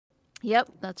Yep,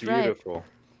 that's right. Beautiful.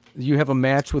 You have a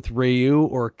match with Ryu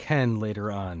or Ken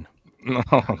later on. No.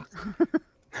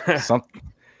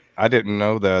 I didn't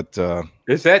know that.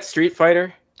 Is that Street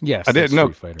Fighter? Yes, I didn't know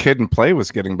Street Fighter. Kid and Play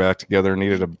was getting back together and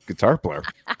needed a guitar player.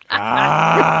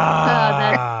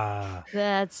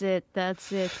 That's it.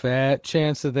 That's it. Fat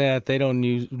chance of that. They don't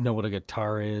know what a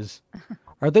guitar is.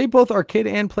 Are they both Kid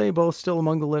and Play both still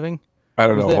among the living? I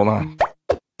don't know. Hold on.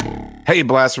 Hey,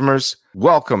 blasphemers.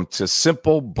 Welcome to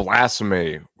Simple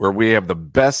Blasphemy, where we have the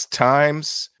best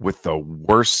times with the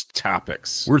worst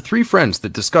topics. We're three friends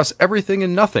that discuss everything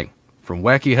and nothing, from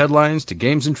wacky headlines to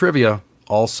games and trivia.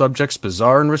 All subjects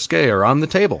bizarre and risque are on the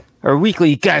table. Our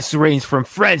weekly guests range from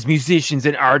friends, musicians,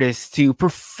 and artists to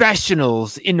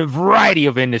professionals in a variety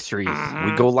of industries.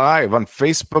 We go live on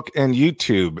Facebook and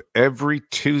YouTube every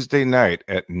Tuesday night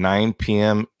at 9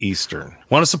 p.m. Eastern.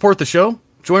 Want to support the show?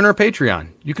 Join our Patreon.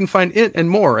 You can find it and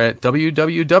more at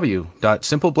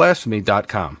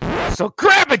www.simpleblasphemy.com. So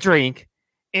grab a drink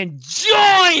and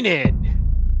join in!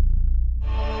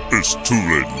 It's too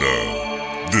late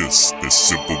now. This is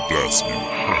Simple Blasphemy.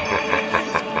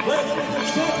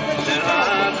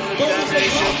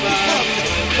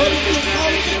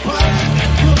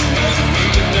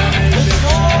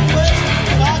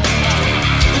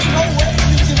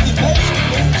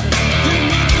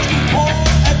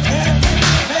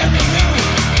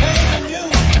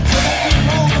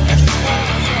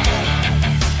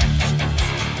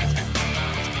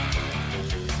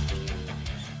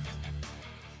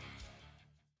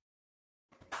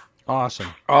 Awesome.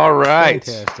 All right.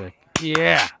 Fantastic.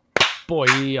 Yeah. Boy.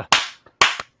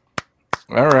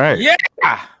 All right. Yeah.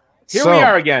 Here we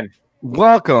are again.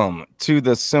 Welcome to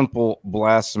the Simple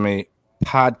Blasphemy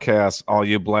podcast, all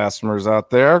you blasphemers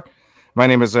out there. My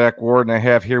name is Zach Ward, and I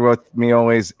have here with me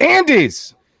always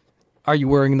Andy's. Are you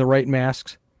wearing the right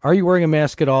masks? Are you wearing a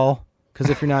mask at all? Because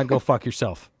if you're not, go fuck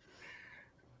yourself.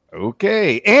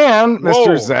 Okay. And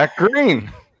Mr. Zach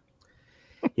Green.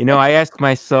 You know, I ask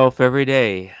myself every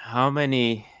day, how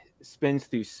many spins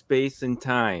through space and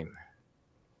time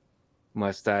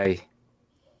must I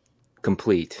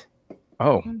complete?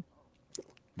 Oh,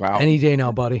 wow. Any day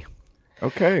now, buddy.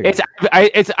 Okay.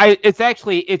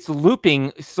 It's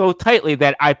looping so tightly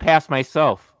that I pass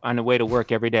myself on the way to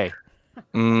work every day.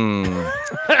 And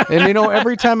you know,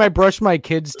 every time I brush my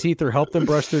kids' teeth or help them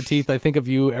brush their teeth, I think of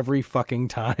you every fucking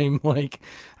time. Like,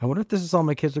 I wonder if this is all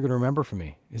my kids are going to remember from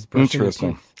me. Is brushing their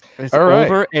teeth. It's all right.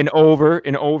 over and over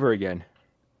and over again.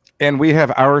 And we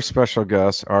have our special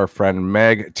guest, our friend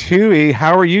Meg Toohey.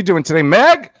 How are you doing today,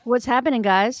 Meg? What's happening,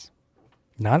 guys?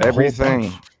 Not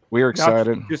everything. We are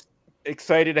excited. Just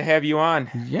excited to have you on.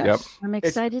 Yes. Yep. I'm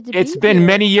excited to be It's been here.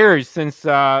 many years since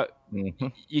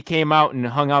you came out and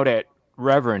hung out at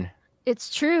Reverend.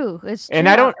 It's true. It's true. And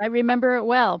I remember it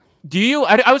well. Do you?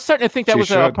 I was starting to think that She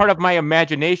was a should. part of my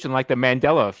imagination, like the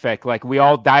Mandela effect. Like we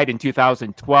all died in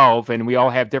 2012, and we all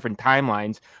have different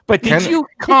timelines. But did you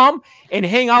come and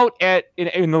hang out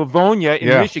in Livonia in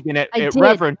Michigan at did.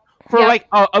 Reverend for Yep. like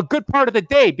a good part of the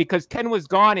day because Ken was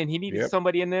gone and he needed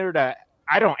somebody in there to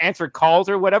answer calls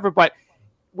or whatever. But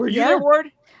were you there,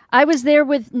 Ward? I was there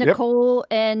with Nicole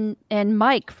and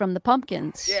Mike from the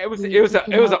Pumpkins. Yeah, it was an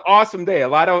awesome day. A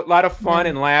lot of fun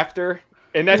and laughter.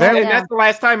 And that's the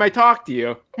last time I talked to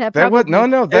you. That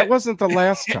wasn't the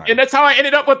last time. And that's how I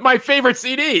ended up with my favorite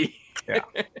CD.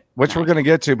 Which we're gonna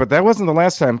get to, but that wasn't the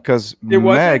last time because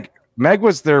Meg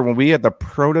was there when we had the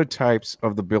prototypes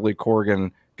of the Billy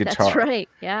Corgan guitar. That's right.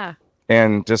 Yeah.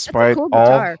 And despite cool all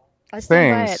guitar. I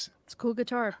stand by it. things, It's a cool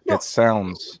guitar. it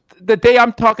sounds. The day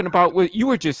I'm talking about, you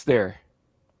were just there.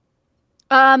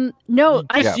 No,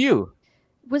 you.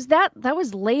 Was that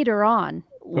was later on.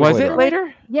 Was it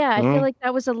later? Yeah, I feel like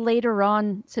that was a later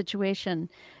on situation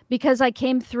because I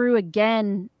came through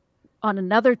again on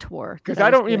another tour. Because I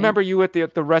don't remember you with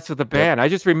the rest of the band. I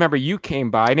just remember you came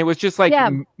by and it was just like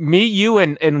me, you,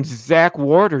 and Zach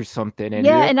Ward or something. And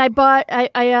and I brought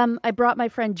my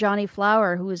friend Johnny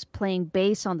Flower, who was playing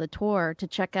bass on the tour, to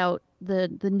check out the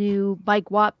new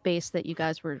Mike Watt bass that you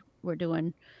guys were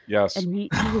doing. Yes. And he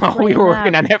was we were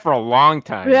working that. on that for a long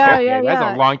time. Yeah.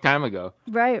 That's a long time ago.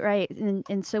 Right.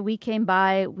 And so we came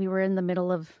by, we were in the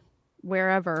middle of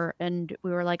wherever, and we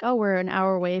were like, oh, we're an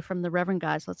hour away from the Reverend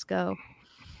guys. Let's go.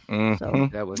 Mm-hmm. So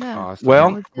that was awesome.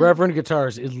 Well, Reverend guitar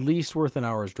is at least worth an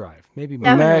hour's drive. Maybe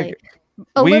more. Definitely.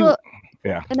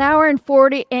 An hour and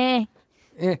 40.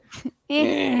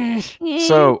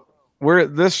 So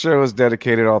this show is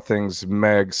dedicated all things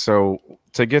Meg. So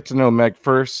to get to know Meg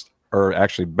first, or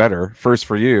actually better, first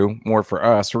for you, more for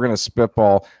us, we're going to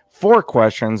spitball 4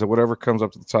 questions or whatever comes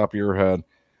up to the top of your head.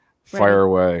 Fire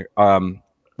away.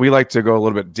 we like to go a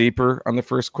little bit deeper on the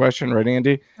first question, right,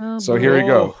 Andy? Oh, So here we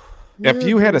go. boy. If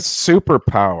you had a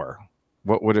superpower,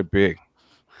 what would it be?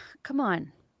 Come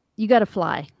on, you got to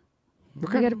fly.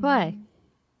 Okay. You got to fly.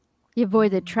 You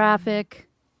avoid the traffic.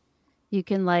 You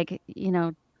can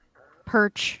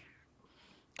perch.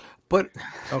 But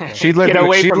okay. She lived Get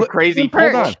away from crazy.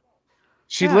 Hold on.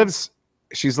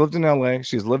 She's lived in LA.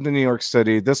 She's lived in New York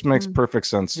City. This makes perfect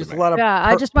sense to There's me. a lot of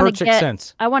I just want to get.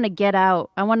 sense. I want to get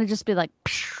out. I want to just be like,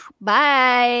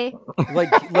 bye.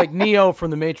 like Neo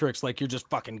from the Matrix. Like you're just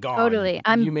fucking gone. Totally.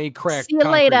 You may crack. See you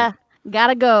concrete. later.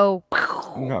 Gotta go.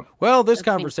 Yeah. Well, this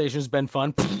conversation has been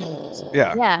fun.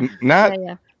 Yeah.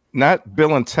 Yeah. Not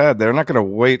Bill and Ted. They're not going to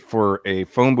wait for a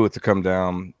phone booth to come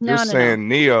down. No, You're no, saying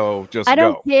Neo, just I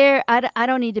don't go. care. I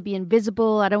don't need to be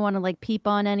invisible. I don't want to peep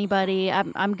on anybody.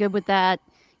 I'm good with that.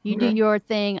 You do your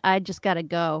thing. I just gotta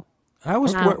go. I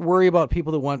always worry about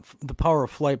people that want the power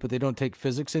of flight, but they don't take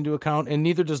physics into account, and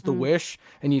neither does the Wish.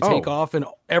 And you take off, and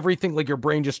everything, like your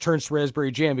brain just turns to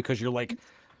raspberry jam because you're like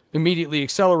immediately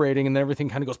accelerating, and then everything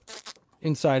kind of goes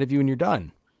inside of you, and you're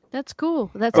done. That's cool.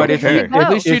 That's But a if good way you- to go. At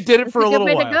least you did it for a little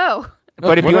way to while. go.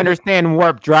 But if you understand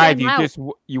warp drive, Same you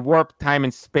route. you warp time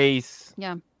and space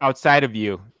Yeah. outside of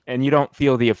you, and you don't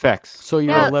feel the effects. So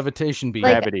you're Yeah. a levitation beam.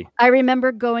 Gravity. I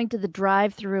remember going to the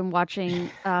drive-through and watching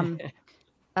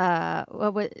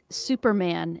what was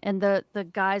Superman and the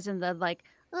guys in the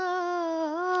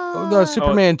Oh, no,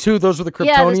 Superman 2, those were the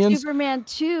Kryptonians. Yeah, the Superman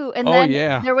 2. And Oh, then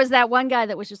yeah. there was that one guy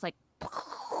that was just like,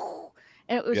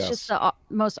 and it was Yes. just the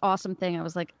most awesome thing. I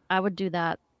was like, I would do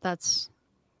that. That's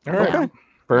All right. Yeah.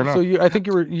 Fair enough. So I think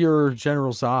your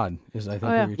General Zod is. I think. Oh,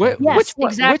 yeah. what you're talking about. yes, Which one-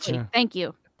 exactly. which- Thank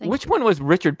you. Thank Which one was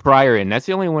Richard Pryor in? That's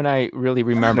the only one I really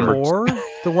remember. 4,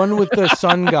 the one with the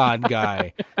sun god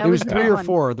guy. That It was was the 3 or one.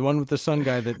 4. The one with the sun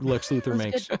guy that Lex Luthor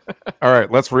makes. All right,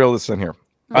 let's reel this in here.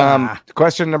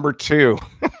 Question number 2.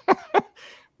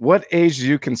 What age do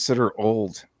you consider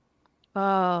old?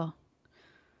 Oh,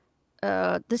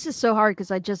 this is so hard because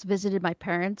I just visited my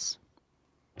parents,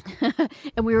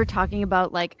 and we were talking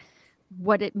about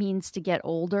what it means to get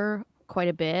older quite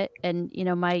a bit. And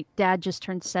my dad just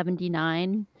turned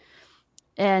 79,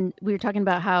 and we were talking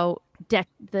about how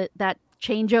that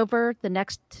changeover, the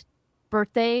next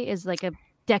birthday is like a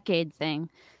decade thing.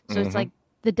 So it's like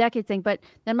the decade thing. But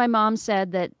then my mom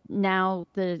said that now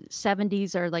the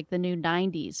 70s are like the new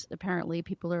 90s. Apparently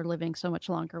people are living so much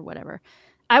longer, whatever.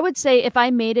 I would say if I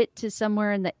made it to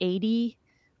somewhere in the 80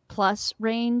 plus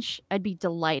range, I'd be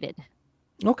delighted.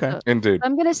 Okay. Indeed.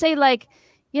 I'm going to say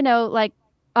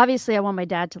obviously I want my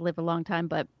dad to live a long time,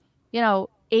 but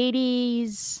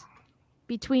 80s,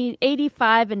 between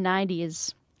 85 and 90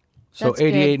 is So that's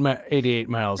 88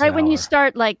 miles. right an when you hour.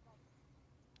 start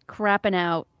crapping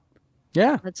out.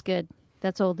 Yeah. That's good.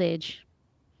 That's old age.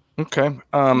 Okay.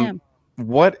 Yeah.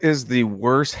 What is the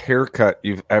worst haircut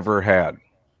you've ever had?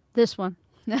 This one.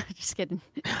 No, just kidding.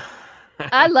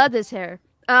 I love this hair.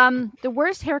 The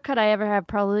worst haircut I ever had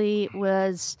probably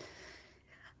was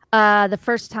the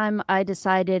first time I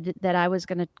decided that I was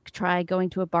going to try going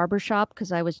to a barber shop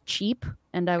because I was cheap.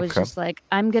 And I was just like,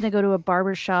 I'm going to go to a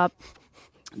barber shop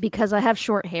because I have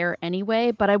short hair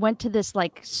anyway. But I went to this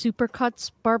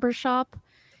Supercuts barber shop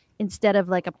instead of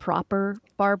a proper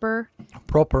barber.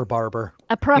 Proper barber.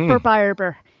 A proper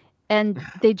barber. And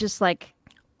they just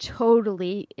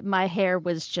totally, my hair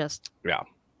was just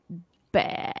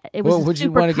bad. It was Would you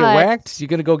super want to get cut. whacked? You're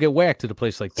gonna go get whacked at a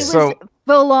place like It this. was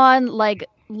full on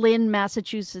Lynn,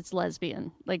 Massachusetts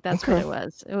lesbian. That's what it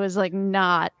was. It was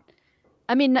not.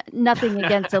 I mean, nothing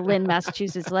against a Lynn,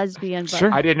 Massachusetts lesbian, but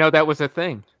I didn't know that was a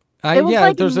thing. it was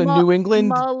Yeah, there's a New England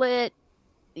mullet,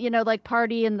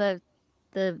 party in the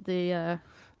Billy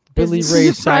business Ray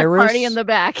front Cyrus party in the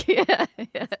back. Yeah.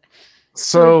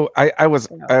 So I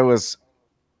was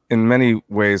in many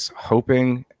ways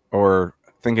hoping or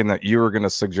thinking that you were going to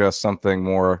suggest something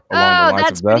more along the lines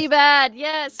that's of that. pretty bad.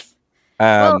 Yes.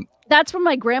 Well, that's when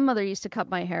my grandmother used to cut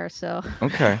my hair. So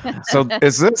Okay. So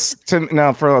is this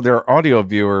now for their audio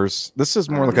viewers? This is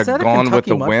more like Is a that Gone with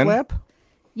Kentucky the mud Wind. flap?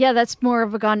 yeah, that's more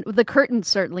of a gone. The curtains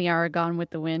certainly are a Gone with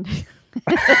the Wind.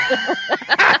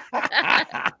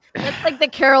 That's like the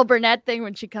Carol Burnett thing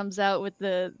when she comes out with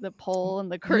the pole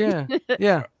and the curtain. Yeah.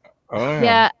 Yeah. Oh,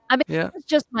 Yeah, I mean, Yeah. it was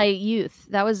just my youth.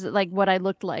 That was what I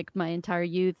looked like my entire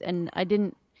youth, and I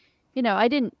didn't, I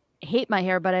didn't hate my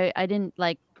hair, but I didn't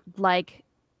like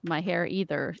my hair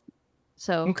either.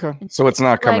 So Okay. So it's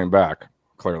not coming back,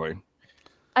 clearly.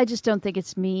 I just don't think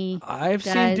it's me. I've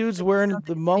seen Guys, dudes wearing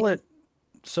the mullet,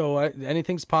 so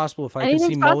anything's possible if I can see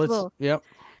Anything's mullets. possible. Yep.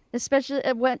 Especially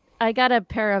when I got a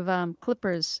pair of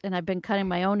clippers, and I've been cutting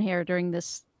my own hair during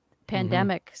this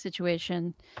pandemic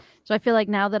situation. So I feel like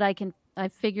now that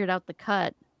I've figured out the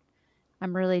cut,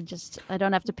 I'm really I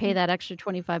don't have to pay that extra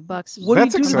 $25. What do you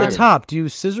do to the top? Do you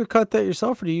scissor cut that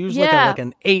yourself, or do you use like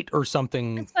an 8 or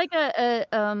something? It's like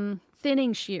a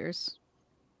thinning shears.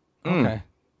 Okay.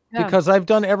 Yeah. Because I've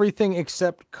done everything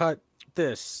except cut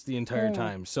this the entire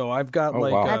time. So I've got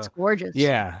that's gorgeous.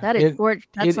 Yeah. That is gorgeous.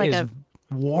 That's like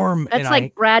warm. That's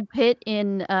like Brad Pitt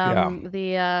in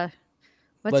the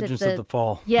Legends of the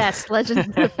Fall. Yes, Legends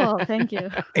of the Fall. Thank you.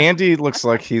 Andy looks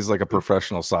like he's like a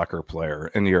professional soccer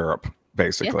player in Europe,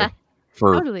 basically.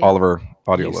 For all of our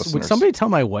audio listeners. Would somebody tell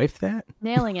my wife that?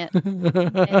 Nailing it.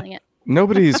 Nailing it.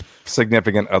 Nobody's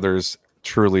significant others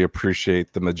truly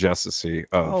appreciate the majesty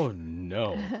of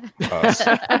us.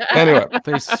 Anyway,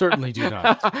 they certainly do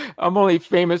not. I'm only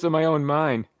famous in my own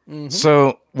mind.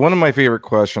 So one of my favorite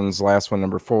questions, last one,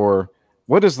 number 4,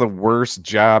 what is the worst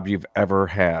job you've ever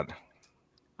had?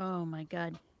 Oh my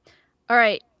God. All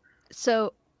right.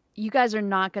 So you guys are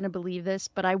not going to believe this,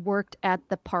 but I worked at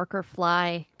the Parker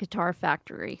Fly Guitar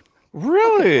Factory.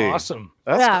 Really? Awesome.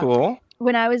 That's cool.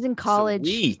 When I was in college,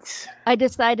 Sweet. I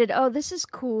decided, oh, this is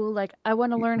cool. Like, I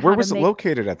want to learn how to Where was it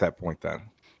located at that point then?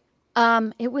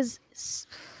 It was,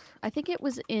 I think it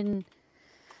was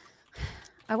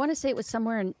I want to say it was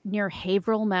somewhere near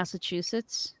Haverhill,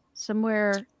 Massachusetts.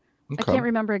 Somewhere, I can't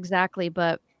remember exactly,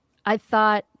 but I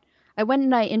went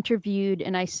and I interviewed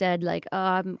and I said, like,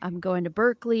 I'm going to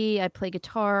Berkeley. I play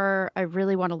guitar. I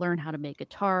really want to learn how to make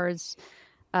guitars.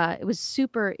 It was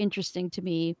super interesting to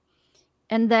me.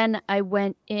 And then I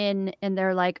went in and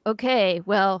they're like, okay,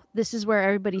 well, this is where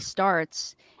everybody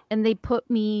starts. And they put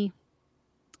me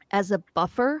as a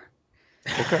buffer.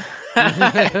 Okay.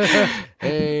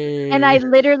 Hey. And I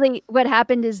literally, what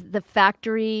happened is the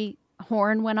factory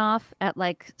horn went off at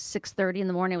like 6:30 in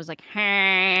the morning. It was like,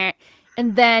 and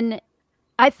then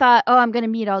I thought, oh, I'm going to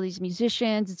meet all these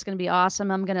musicians. It's going to be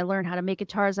awesome. I'm going to learn how to make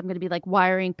guitars. I'm going to be like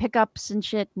wiring pickups and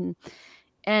shit.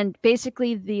 And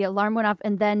basically the alarm went off.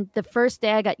 And then the first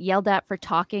day I got yelled at for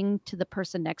talking to the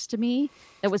person next to me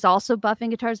that was also buffing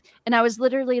guitars. And I was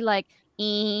literally like,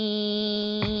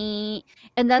 and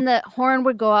then the horn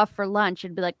would go off for lunch.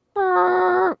 It'd be like,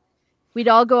 brr. We'd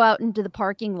all go out into the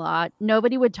parking lot.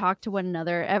 Nobody would talk to one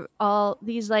another. All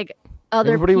these like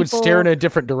other Everybody people would stare in a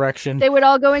different direction. They would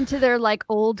all go into their like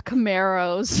old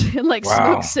Camaros and like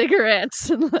smoke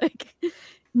cigarettes and like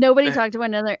nobody talked to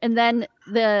one another. And then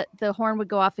the horn would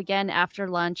go off again after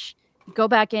lunch, go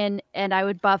back in, and I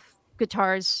would buff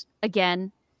guitars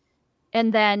again.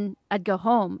 And then I'd go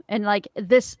home. And like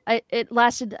this, it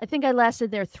lasted, I think I lasted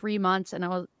there 3 months, and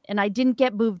I didn't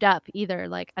get moved up either.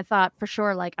 Like I thought for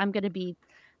sure, like I'm going to be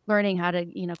learning how to,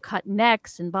 cut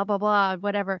necks and blah, blah, blah,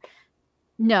 whatever.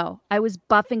 No, I was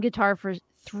buffing guitar for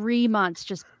 3 months,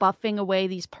 just buffing away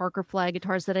these Parker Fly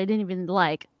guitars that I didn't even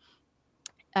like.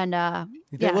 And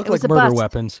they look like murder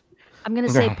weapons. I'm going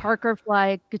to say Parker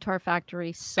Fly Guitar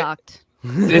Factory sucked.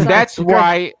 And that's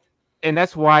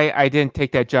why I didn't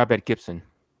take that job at Gibson.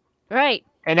 Right.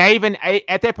 And I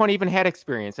at that point even had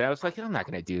experience. And I was like, I'm not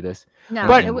going to do this. No,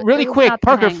 but really quick,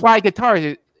 Parker Fly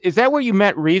Guitars, is that where you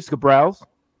met Reeves Gabrels?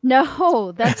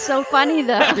 No, that's so funny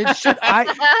though.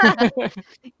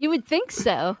 You would think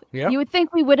so. Yep. You would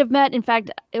think we would have met. In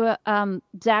fact,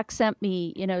 Zach sent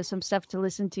me, some stuff to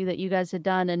listen to that you guys had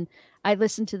done, and I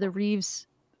listened to the Reeves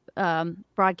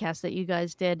broadcast that you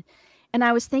guys did, and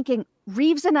I was thinking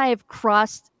Reeves and I have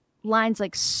crossed lines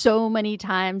like so many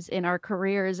times in our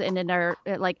careers and in our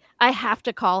I have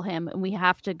to call him and we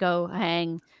have to go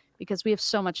hang because we have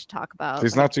so much to talk about.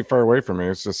 He's not too far away from me.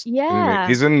 It's just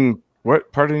he's in.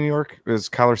 What part of New York is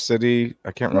Collar City?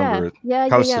 I can't remember.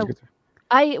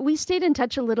 Yeah. We stayed in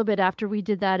touch a little bit after we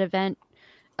did that event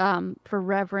for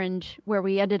Reverend, where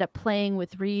we ended up playing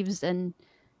with Reeves and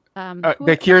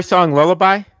the Cure song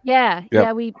Lullaby.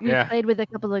 Yeah, we played with a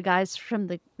couple of guys from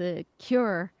the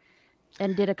Cure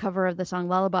and did a cover of the song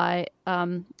Lullaby.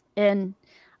 And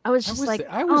I was just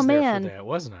oh man, for that,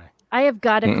 wasn't I? I have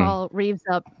got to call Reeves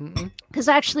up because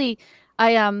actually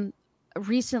I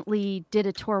recently did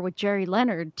a tour with Jerry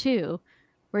Leonard too,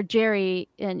 where Jerry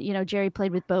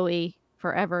played with Bowie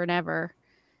forever and ever,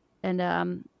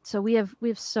 and so we have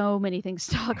so many things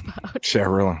to talk about. Yeah,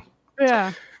 really.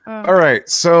 Yeah. All right,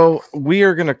 so we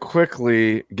are going to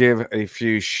quickly give a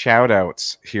few shout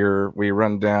outs here. We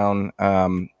run down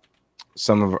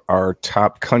some of our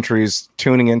top countries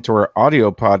tuning into our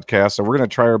audio podcast, so we're going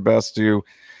to try our best to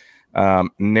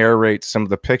narrate some of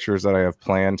the pictures that I have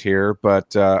planned here.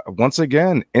 But once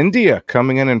again, India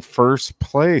coming in first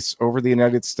place over the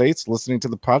United States, listening to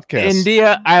the podcast.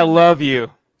 India, I love you.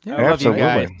 Yeah, absolutely.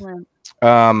 I love you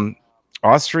guys.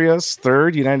 Austria's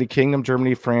third, United Kingdom,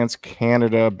 Germany, France,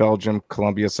 Canada, Belgium,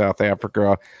 Colombia, South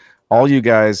Africa. All you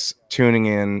guys tuning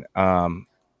in all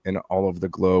over the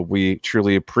globe. We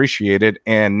truly appreciate it.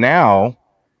 And now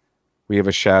we have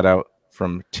a shout out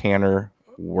from Tanner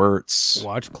Wirtz.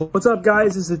 What's up,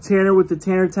 guys? This is Tanner with the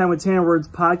Tanner Time with Tanner Wirtz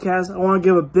podcast. I want to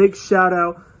give a big shout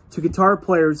out to guitar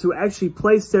players who actually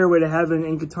play Stairway to Heaven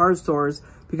in guitar stores,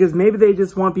 because maybe they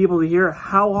just want people to hear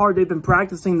how hard they've been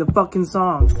practicing the fucking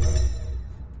song.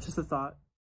 Just a thought.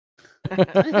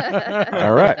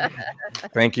 All right.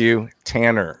 Thank you,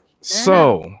 Tanner.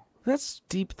 So that's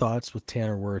deep thoughts with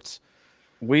Tanner Wirtz.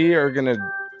 We are going to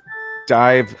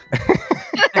dive.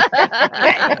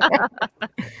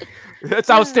 That's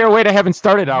how Stairway to Heaven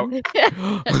started out.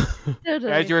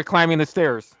 As you were climbing the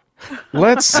stairs.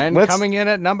 Let's coming in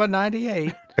at number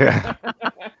 98. Yeah.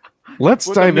 Let's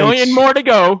with dive a million into, more to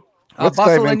go. I'll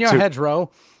bustle in your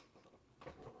hedgerow.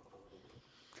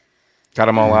 Got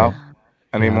them all out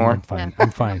anymore? I'm fine. I'm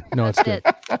fine. No, it's good.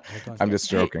 I'm just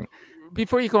joking.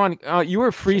 Before you go on, you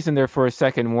were freezing there for a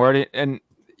second, Ward, and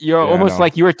you're almost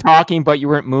like you were talking, but you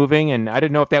weren't moving. And I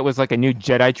didn't know if that was like a new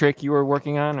Jedi trick you were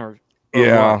working on, or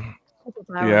yeah.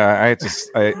 I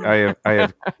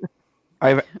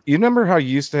have. You remember how you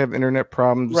used to have internet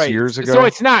problems years ago? So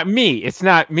it's not me. It's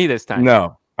not me this time.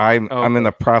 No, I'm in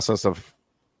the process of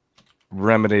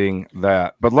remedying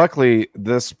that. But luckily,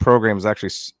 this program is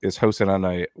hosted on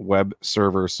a web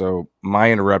server, so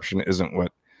my interruption isn't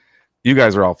what you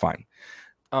guys are all fine.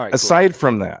 All right. Aside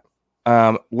from that,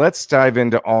 let's dive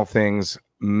into all things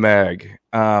Meg.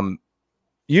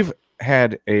 You've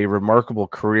had a remarkable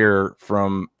career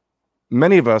from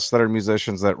many of us that are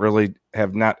musicians that really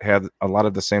have not had a lot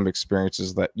of the same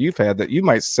experiences that you've had, that you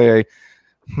might say,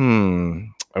 I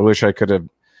wish I could have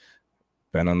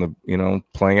been on the,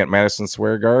 playing at Madison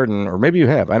Square Garden, or maybe you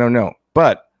have, I don't know.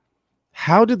 But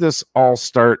how did this all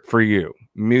start for you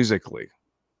musically?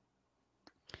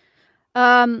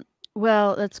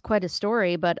 Well, that's quite a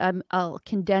story, but I'll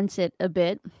condense it a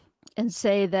bit and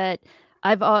say that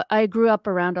I grew up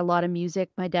around a lot of music.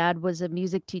 My dad was a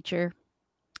music teacher,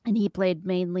 and he played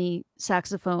mainly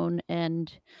saxophone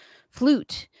and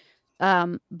flute.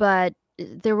 But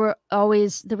there was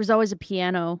always a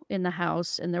piano in the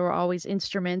house, and there were always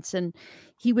instruments, and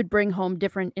he would bring home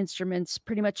different instruments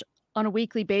pretty much on a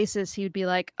weekly basis. He would be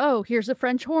like, oh, here's a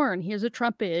French horn, here's a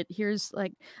trumpet, here's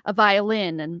like a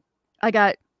violin. And I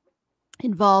got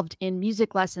involved in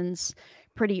music lessons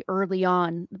pretty early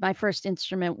on. My first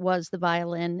instrument was the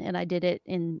violin, and I did it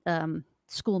in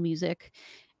school music.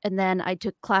 And then I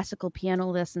took classical piano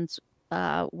lessons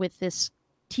with this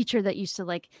teacher that used to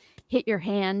like hit your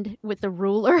hand with a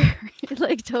ruler,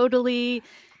 like totally.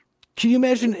 Can you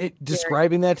imagine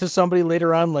describing that to somebody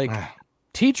later on? Like,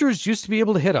 teachers used to be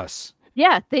able to hit us.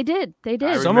 Yeah, they did. They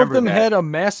did. Some of them had a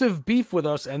massive beef with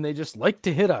us, and they just liked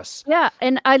to hit us. Yeah,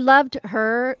 and I loved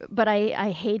her, but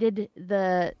I hated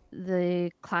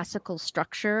the classical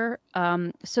structure.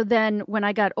 So then when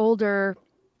I got older,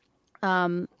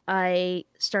 I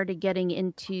started getting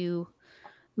into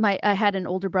I had an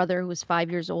older brother who was 5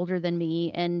 years older than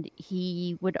me, and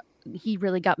he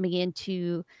really got me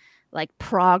into like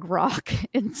prog rock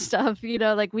and stuff,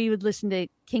 like we would listen to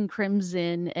King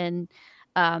Crimson and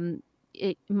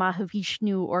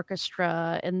Mahavishnu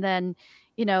Orchestra, and then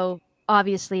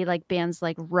obviously like bands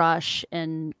like Rush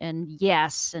and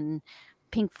Yes and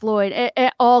Pink Floyd,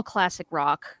 all classic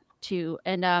rock too.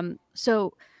 And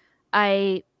so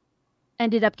I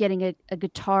ended up getting a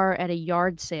guitar at a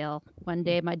yard sale one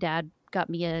day. My dad got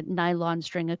me a nylon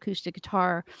string acoustic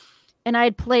guitar, and I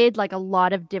had played like a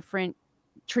lot of different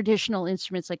traditional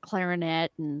instruments like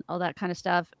clarinet and all that kind of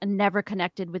stuff, and never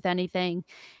connected with anything.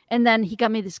 And then he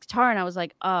got me this guitar, and I was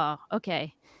like, oh,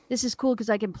 okay, this is cool because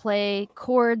I can play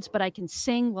chords, but I can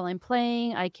sing while I'm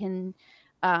playing. I can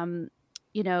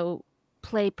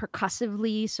play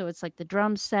percussively, so it's like the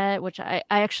drum set, which I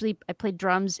played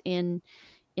drums in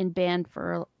band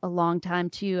for a long time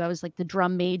too. I was like the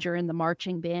drum major in the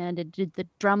marching band and did the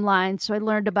drum line, so I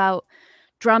learned about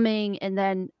drumming. And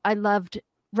then I loved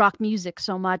rock music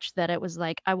so much that it was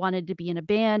like I wanted to be in a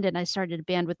band, and I started a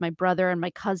band with my brother and my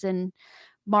cousin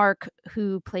Mark,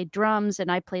 who played drums,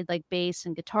 and I played like bass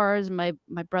and guitars. And my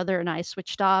brother and I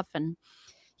switched off, and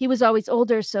he was always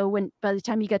older, so by the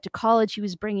time he got to college, he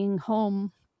was bringing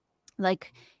home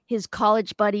like his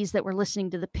college buddies that were listening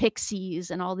to the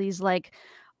Pixies and all these like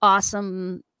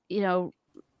awesome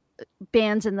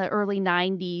bands in the early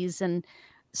 90s. And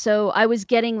so I was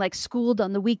getting like schooled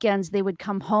on the weekends. They would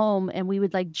come home, and we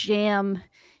would like jam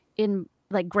in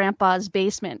like grandpa's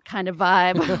basement kind of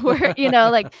vibe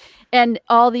where, like, and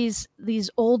all these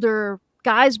older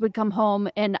guys would come home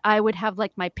and I would have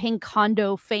like my pink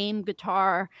Hondo Fame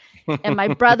guitar, and my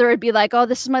brother would be like, oh,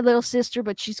 this is my little sister,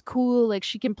 but she's cool, like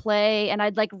she can play. And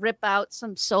I'd like rip out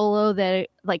some solo that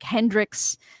like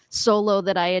Hendrix solo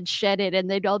that I had shedded, and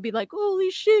they'd all be like,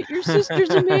 holy shit, your sister's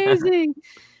amazing.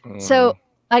 So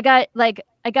I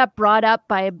got brought up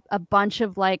by a bunch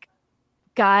of like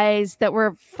guys that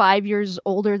were 5 years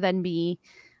older than me,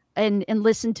 and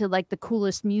listened to like the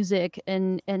coolest music,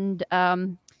 and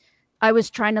I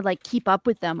was trying to like keep up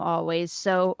with them always.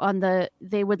 So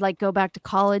they would like go back to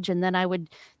college, and then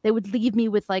they would leave me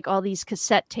with like all these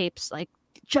cassette tapes, like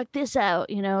check this out,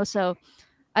 you know? So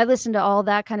I listened to all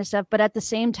that kind of stuff. But at the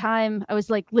same time, I was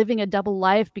like living a double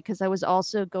life because I was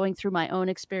also going through my own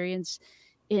experience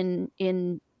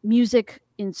in music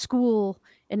in school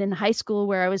and in high school,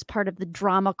 where I was part of the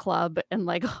drama club and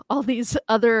like all these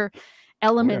other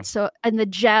elements. So, and the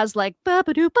jazz, like ba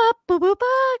ba doo ba ba ba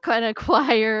ba kind of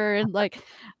choir, and like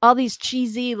all these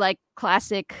cheesy like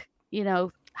classic, you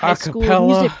know, high school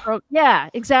music. Yeah,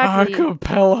 exactly.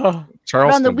 Acapella.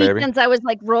 Charleston, on the weekends, I was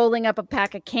like rolling up a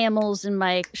pack of Camels in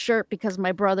my shirt because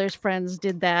my brother's friends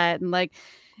did that, and like,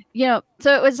 you know,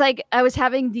 so it was like I was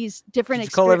having these different.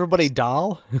 Did you call everybody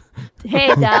Doll?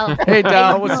 Hey, Doll. Hey,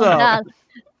 Doll. What's up?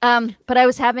 But I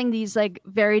was having these like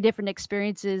very different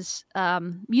experiences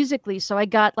musically. So I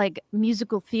got like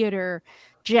musical theater,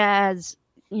 jazz,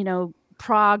 you know,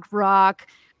 prog rock,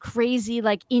 crazy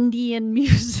like Indian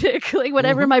music, like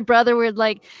whatever my brother would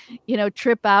like, you know,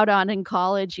 trip out on in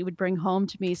college, he would bring home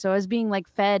to me. So I was being like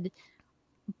fed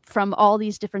from all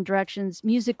these different directions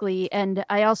musically. And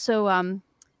I also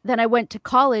then I went to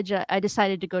college. I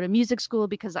decided to go to music school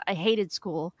because I hated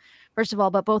school, first of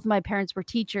all, but both of my parents were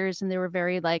teachers, and they were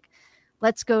very like,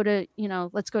 let's go to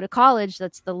college.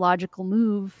 That's the logical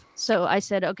move. So I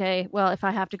said, okay, well, if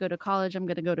I have to go to college, I'm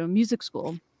going to go to a music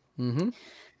school.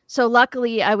 So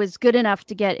luckily I was good enough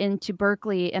to get into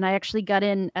Berkeley, and I actually got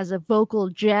in as a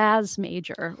vocal jazz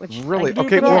major, which really,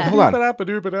 okay, well, hold on.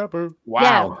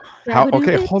 Wow. Yeah.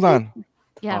 Okay, hold on.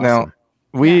 Yeah. Now,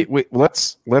 we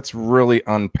let's really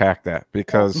unpack that,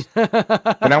 because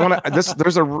and I want to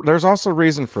there's also a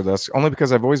reason for this, only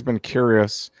because I've always been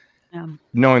curious,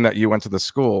 knowing that you went to the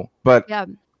school. But I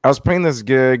was playing this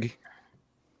gig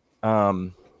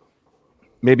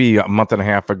maybe a month and a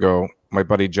half ago. My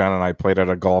buddy John and I played at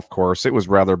a golf course. It was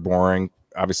rather boring.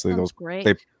 Obviously,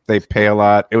 they pay a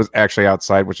lot. It was actually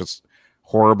outside, which is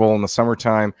horrible in the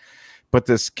summertime. But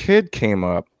this kid came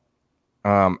up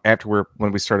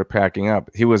when we started packing up.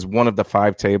 He was one of the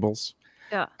 5 tables.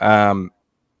 Yeah.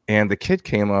 And the kid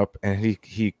came up and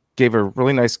he gave a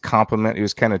really nice compliment. He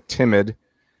was kind of timid.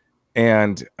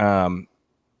 And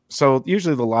so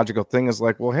usually the logical thing is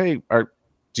like, well, hey,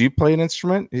 do you play an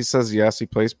instrument? He says yes, he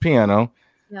plays piano.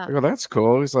 Yeah. I go, that's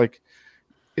cool. He's like,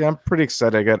 yeah, I'm pretty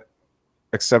excited. I got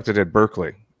accepted at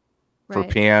Berkeley for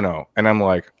piano. And I'm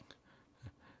like,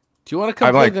 do you want to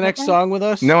come play the next song with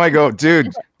us? No, I go,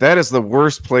 dude, that is the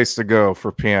worst place to go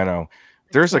for piano.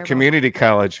 There's a community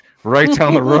college right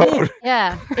down the road.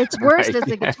 Yeah, it's worse as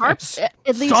a guitar.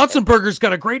 At least Stotzenberger's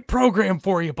got a great program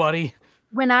for you, buddy.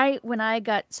 When I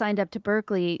got signed up to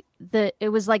Berkeley, it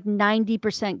was like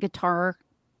 90% guitar,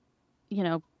 you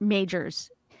know,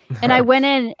 majors. And I went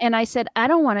in and I said, I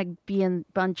don't want to be in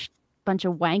bunch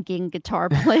of wanking guitar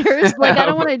players. Like, I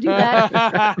don't want to do that.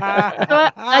 So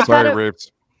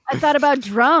I thought about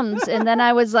drums, and then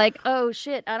I was like, oh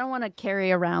shit, I don't want to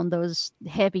carry around those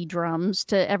heavy drums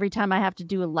to every time I have to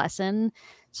do a lesson.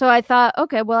 So I thought,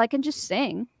 okay, well, I can just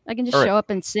sing. I can just show up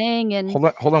and sing. And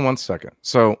hold on 1 second.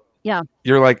 So yeah,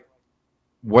 you're like,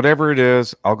 whatever it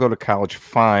is, I'll go to college,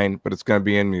 fine, but it's going to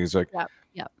be in music. Yeah.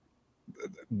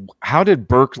 How did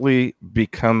Berkeley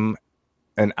become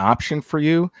an option for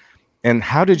you, and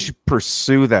how did you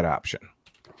pursue that option?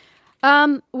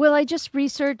 Well, I just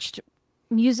researched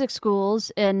music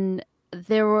schools, and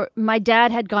my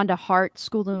dad had gone to Hart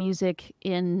School of Music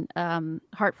in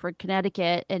Hartford,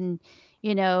 Connecticut, and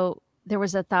you know, there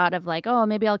was a thought of like, oh,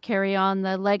 maybe I'll carry on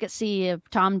the legacy of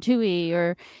Tom Toohey,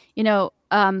 or you know,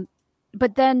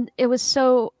 but then it was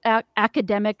so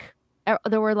academic.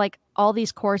 There were like all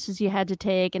these courses you had to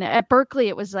take, and at Berkeley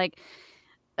it was like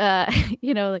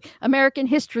you know, like American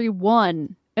History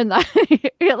 1, and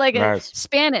like nice.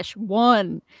 Spanish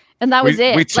 1, and that was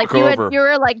it. We took like over. You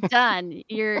were like done.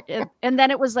 And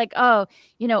then it was like, oh,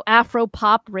 you know, Afro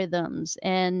pop rhythms,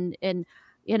 and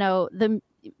you know, the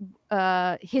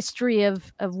history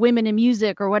of women in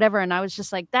music or whatever. And I was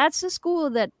just like, that's a school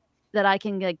that I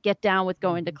can like, get down with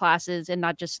going to classes and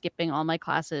not just skipping all my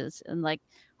classes and like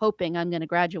hoping I'm going to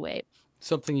graduate.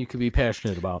 Something you could be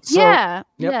passionate about. So,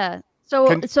 yeah.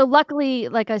 So luckily,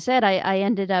 like I said, I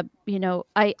ended up,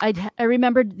 I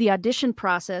remembered the audition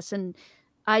process, and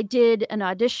I did an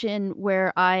audition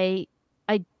where I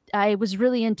was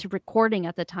really into recording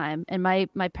at the time, and my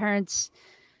parents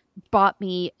bought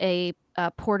me a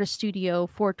Porta Studio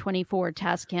 424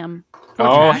 Tascam.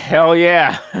 Oh, hell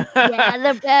yeah.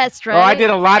 Yeah, the best, right? Oh, I did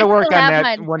a lot of work on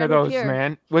that. One of those,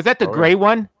 man. Was that the gray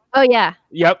one? Oh, yeah.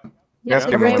 Yep. Yes,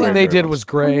 everything they did was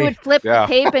gray. You would flip the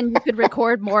tape and you could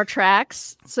record more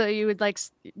tracks. So you would like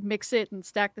mix it and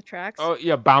stack the tracks. Oh,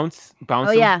 yeah. Bounce.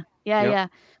 Oh, yeah. Yeah.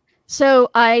 So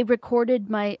I recorded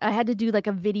I had to do like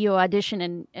a video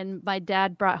audition, and my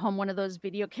dad brought home one of those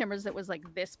video cameras that was like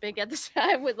this big at the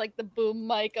time with like the boom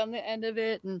mic on the end of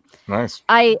it. And nice.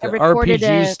 I recorded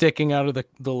RPG sticking out of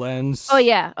the lens. Oh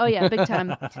yeah, big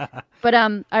time. But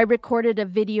I recorded a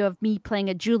video of me playing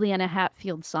a Juliana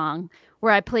Hatfield song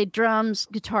where I played drums,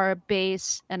 guitar,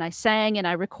 bass, and I sang, and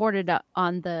I recorded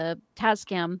on the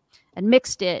Tascam and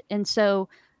mixed it. And so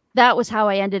that was how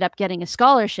I ended up getting a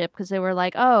scholarship, because they were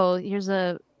like, oh, here's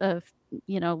a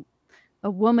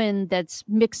woman that's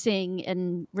mixing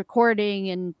and recording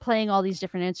and playing all these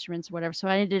different instruments or whatever. So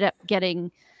I ended up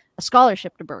getting a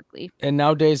scholarship to Berklee. And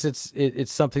nowadays it's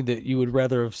something that you would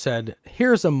rather have said,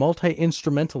 here's a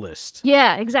multi-instrumentalist.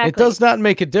 Yeah, exactly. It does not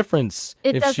make a difference.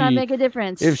 It does not make a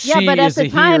difference. If she but at the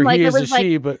time, like, it was like,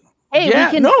 she, but hey,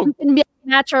 we can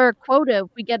match our quota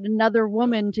if we get another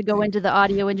woman to go into the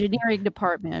audio engineering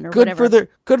department or whatever.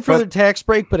 Good for the tax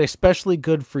break, but especially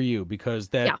good for you, because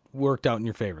that worked out in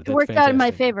your favor. It worked out in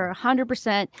my favor,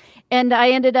 100%. And I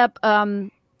ended up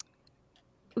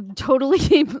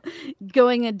totally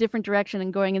going a different direction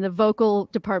and going in the vocal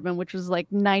department, which was like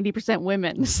 90%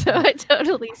 women. So I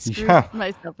totally screwed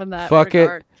myself in that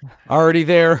regard. It. Already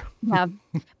there. Yeah.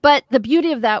 But the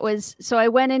beauty of that was, so I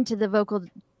went into the vocal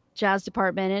jazz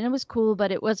department, and it was cool,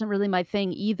 but it wasn't really my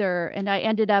thing either. And I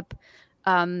ended up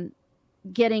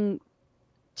getting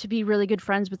to be really good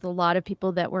friends with a lot of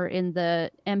people that were in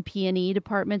the MP&E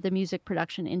department, the music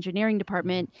production engineering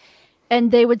department.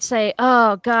 And they would say,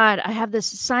 oh God, I have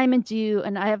this assignment due,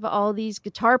 and I have all these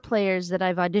guitar players that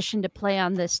I've auditioned to play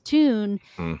on this tune.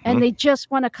 And they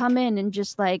just want to come in and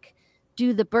just like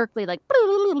do the Berklee, like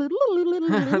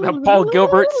the Paul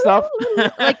Gilbert stuff,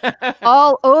 like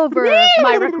all over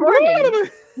my recording.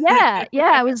 Yeah.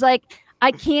 I was like,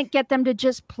 I can't get them to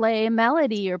just play a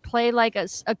melody or play like a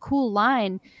cool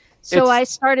line. So I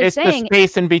started saying, the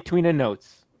space in between the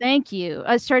notes. Thank you.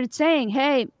 I started saying,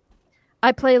 hey,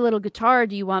 I play a little guitar.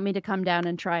 Do you want me to come down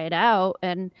and try it out?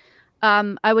 And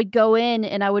I would go in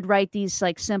and I would write these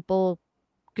like simple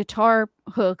guitar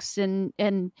hooks, and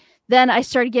then I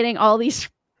started getting all these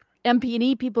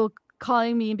MP&E people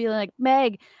calling me and being like,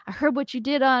 Meg, I heard what you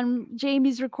did on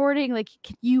Jamie's recording. Like,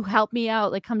 can you help me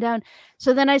out? Like, come down.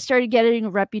 So then I started getting a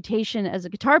reputation as a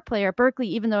guitar player at Berklee,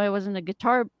 even though I wasn't a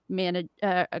guitar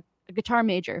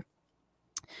major.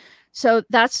 So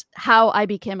that's how I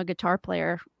became a guitar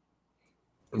player.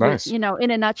 Nice. In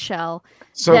a nutshell.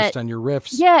 So based on your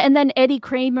riffs. Yeah. And then Eddie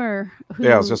Kramer.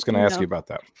 I was just going to ask you about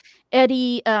that.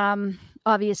 Eddie,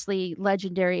 obviously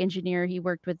legendary engineer. He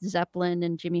worked with Zeppelin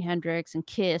and Jimi Hendrix and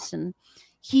Kiss, and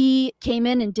he came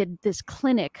in and did this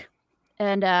clinic.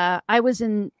 And I was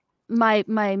in my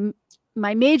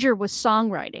major was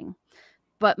songwriting,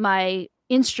 but my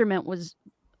instrument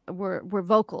were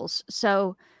vocals.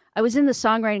 So I was in the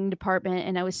songwriting department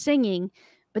and I was singing.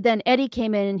 But then Eddie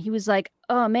came in and he was like,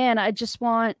 oh man, I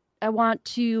want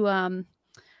to,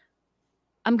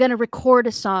 I'm going to record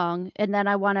a song, and then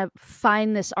I want to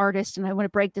find this artist, and I want to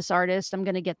break this artist. I'm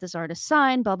going to get this artist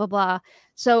signed, blah, blah, blah.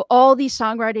 So all these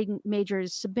songwriting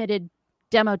majors submitted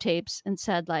demo tapes and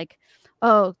said like,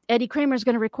 oh, Eddie Kramer's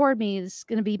going to record me. This is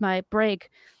going to be my break.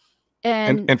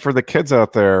 And for the kids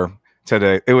out there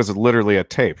today, it was literally a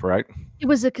tape, right? It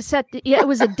was a cassette. Yeah, it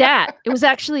was a DAT. It was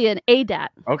actually an ADAT.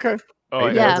 Okay. Oh,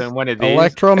 yeah. One of these.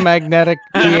 Electromagnetic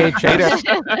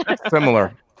VHS.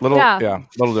 Similar.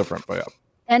 Little different, but yeah.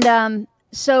 And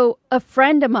so a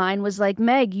friend of mine was like,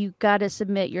 Meg, you got to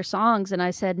submit your songs. And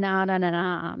I said,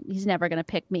 no. He's never going to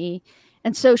pick me.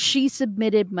 And so she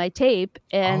submitted my tape.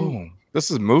 And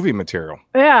this is movie material.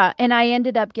 Yeah. And I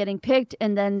ended up getting picked.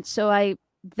 And then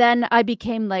I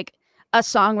became like a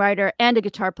songwriter and a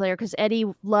guitar player, because Eddie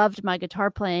loved my guitar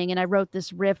playing. And I wrote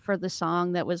this riff for the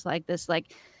song that was like this,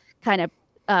 like kind of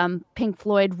Pink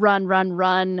Floyd Run, Run,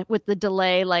 Run with the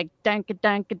delay, like dunk,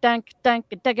 dunk, dunk, dunk,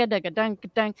 dunk, dunk, dunk,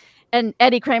 dunk. And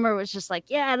Eddie Kramer was just like,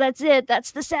 yeah, that's it.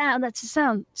 That's the sound. That's the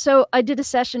sound. So I did a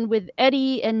session with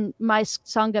Eddie and my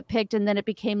song got picked, and then it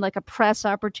became like a press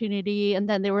opportunity. And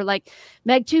then they were like,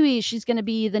 Meg Toohey, she's going to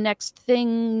be the next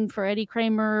thing for Eddie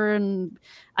Kramer. And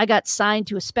I got signed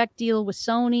to a spec deal with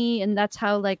Sony. And that's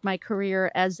how like my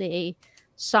career as a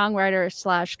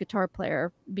songwriter / guitar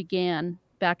player began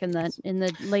back in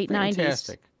the late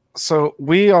 90s. So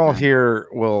we all here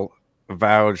will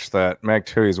vouch that Meg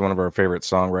Toohey is one of our favorite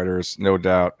songwriters, no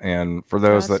doubt. And for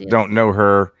those that don't know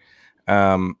her,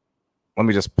 let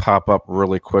me just pop up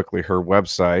really quickly her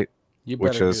website,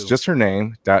 which is just her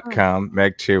name.com,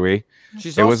 Meg Toohey.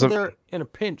 She's also there in a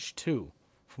pinch too.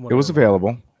 It was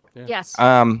available. Yeah. Yes.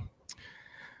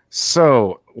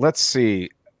 So let's see.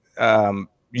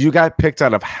 You got picked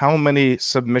out of how many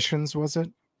submissions was it?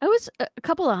 It was a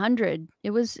couple of hundred. It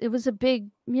was a big,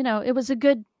 it was a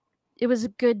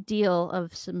good deal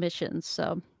of submissions.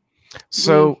 So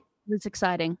it was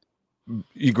exciting.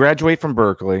 You graduate from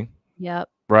Berkeley. Yep.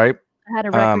 Right. I had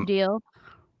a record deal.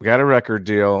 We got a record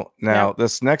deal. Now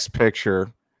this next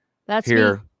picture. That's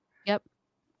here. Me. Yep.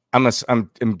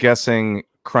 I'm guessing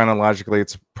chronologically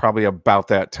it's probably about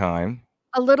that time.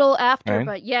 A little after,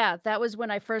 but yeah, that was when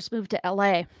I first moved to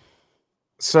LA.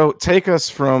 So take us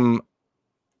from,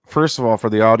 first of all, for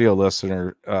the audio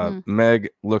listener, Meg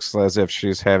looks as if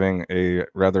she's having a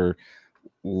rather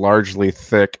largely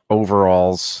thick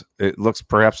overalls. It looks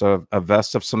perhaps a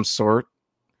vest of some sort.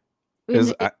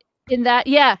 In that,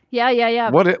 yeah.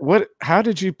 What? How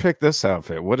did you pick this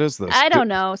outfit? What is this? I don't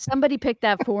know. Somebody picked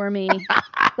that for me.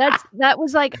 That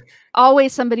was like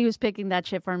always somebody was picking that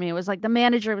shit for me. It was like the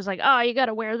manager was like, "Oh, you got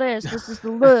to wear this. This is the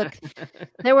look."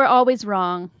 They were always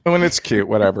wrong. When it's cute,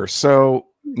 whatever. So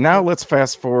now let's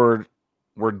fast forward.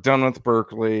 We're done with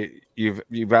Berkeley.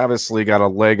 You've obviously got a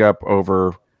leg up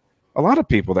over a lot of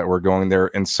people that were going there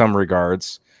in some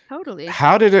regards. Totally.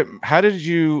 How did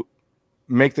you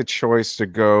make the choice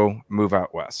to move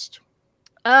out west?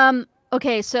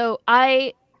 Okay, so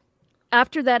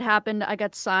after that happened, I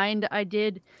got signed.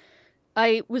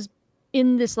 I was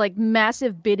in this like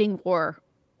massive bidding war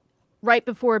right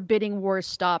before bidding war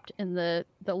stopped in the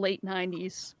late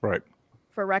 90s. Right.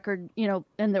 For record,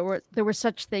 and there were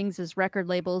such things as record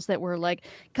labels that were like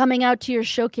coming out to your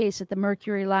showcase at the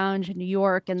Mercury Lounge in New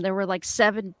York, and there were like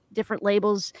 7 different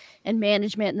labels and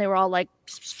management, and they were all like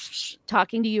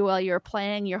talking to you while you were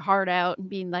playing your heart out and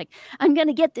being like, "I'm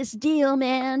gonna get this deal,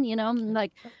 man."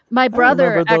 Like my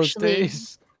brother actually,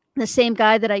 the same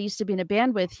guy that I used to be in a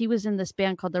band with, he was in this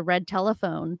band called the Red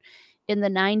Telephone in the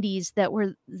 90s that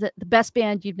were the best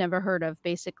band you've never heard of.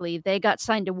 Basically, they got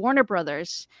signed to Warner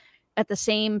Brothers at the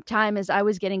same time as I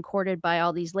was getting courted by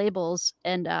all these labels,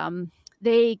 and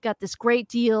they got this great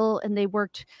deal, and they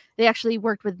actually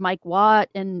worked with Mike Watt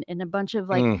and a bunch of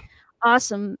like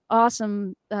awesome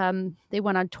they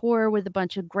went on tour with a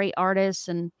bunch of great artists,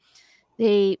 and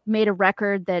they made a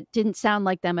record that didn't sound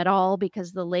like them at all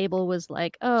because the label was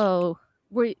like, "Oh,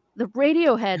 the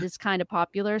Radiohead is kind of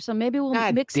popular, so maybe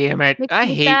we'll mix I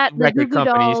hate that, record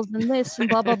companies and this and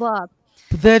blah blah blah."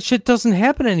 But that shit doesn't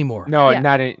happen anymore. No, it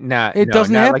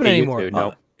doesn't happen anymore.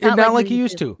 No. Not like it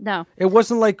used to. No. It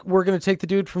wasn't like we're going to take the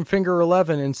dude from Finger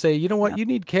 11 and say, "You know what? You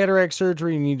need cataract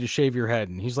surgery. You need to shave your head."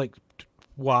 And he's like,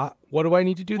 "What? What do I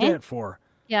need to do that for?"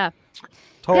 Yeah.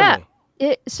 Totally.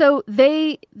 Yeah. So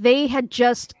they had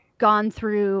just gone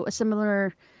through a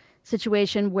similar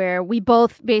situation where we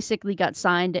both basically got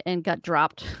signed and got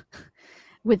dropped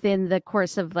within the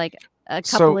course of like a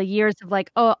couple of years of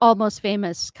like Almost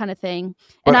Famous kind of thing.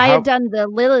 And I had done the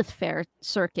Lilith Fair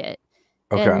circuit.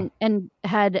 Okay. And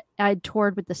I'd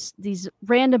toured with these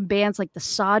random bands like the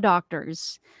Saw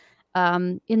Doctors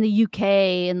in the UK,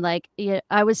 and like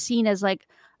I was seen as like,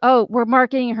 "Oh, we're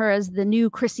marketing her as the new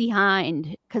Chrissy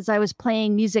Hynde," because I was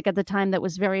playing music at the time that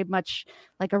was very much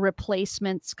like a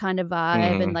Replacements kind of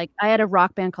vibe. And like I had a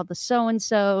rock band called the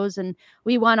So-and-Sos, and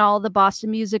we won all the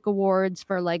Boston Music Awards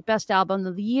for like Best Album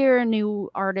of the Year, New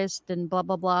Artist, and blah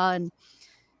blah blah.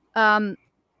 And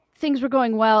things were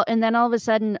going well, and then all of a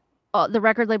sudden the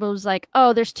record label was like,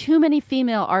 "Oh, there's too many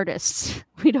female artists.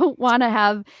 We don't want to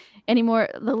have any more.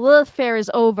 The Lilith Fair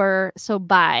is over, so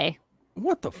bye."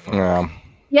 What the fuck?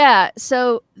 Yeah,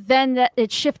 so then it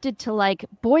shifted to like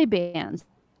boy bands.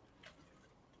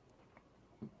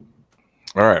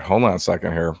 All right, hold on a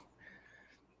second here.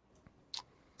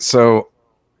 So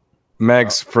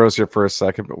Meg's froze here for a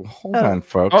second, but hold on,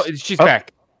 folks. Oh, she's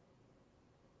back.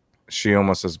 She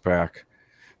almost is back.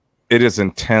 It is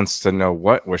intense to know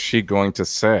what was she going to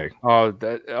say.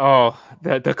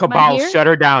 The cabal shut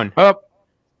her down. Up.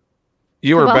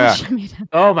 You were back.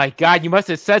 Oh my God! You must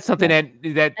have said something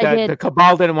that the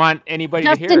cabal didn't want anybody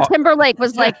to hear. Justin Timberlake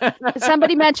was like,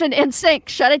 somebody mentioned NSYNC.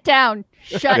 Shut it down.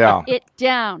 Shut it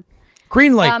down.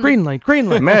 Green light, green light, green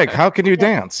light. Meg, how can you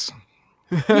dance?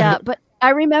 Yeah, but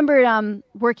I remember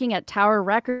working at Tower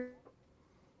Records.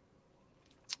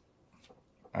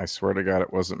 I swear to God,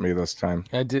 it wasn't me this time.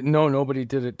 I didn't know. Nobody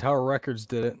did it. Tower Records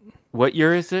did it. What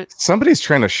year is it? Somebody's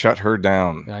trying to shut her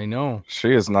down. I know.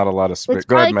 She is not allowed to speak. It's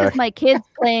Go ahead, because Meg. my kid's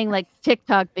playing like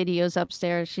TikTok videos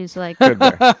upstairs. She's like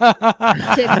TikToking,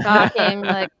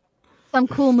 like some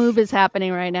cool move is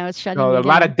happening right now. It's shutting me down. A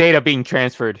lot of data being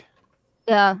transferred.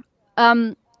 Yeah.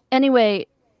 Anyway,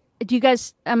 do you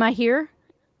guys? Am I here?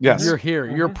 Yes, you're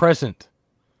here. You're present.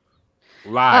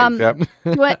 Live.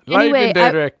 Anyway, Live and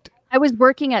direct. I was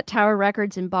working at Tower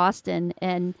Records in Boston,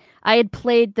 and I had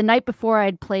played the night before. I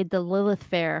had played the Lilith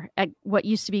Fair at what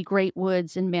used to be Great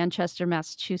Woods in Manchester,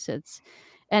 Massachusetts,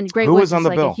 and Great Woods was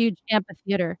like a huge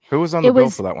amphitheater. Who was on the bill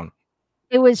for that one?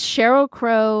 It was Sheryl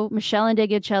Crow, Michelle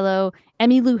Ndegeocello,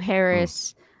 Emmylou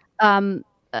Harris, Sarah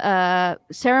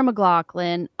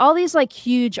McLachlan, all these like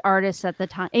huge artists at the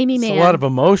time. Amy Mann. A lot of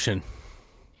emotion.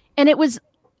 And it was,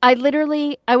 I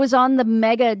was on the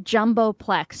mega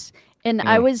jumboplex. And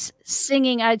I was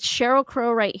singing. I had Sheryl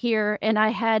Crow right here, and I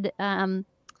had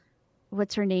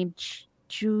what's her name,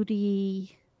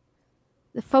 Judy,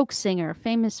 the folk singer,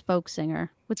 famous folk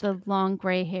singer with the long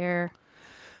gray hair.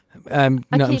 No,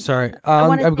 I'm sorry.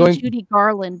 I'm going Judy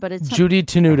Garland, but it's Judy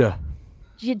Tenuta.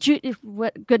 Judy,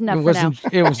 what? Good enough for now.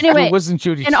 Anyway, it wasn't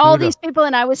Judy. And all these people,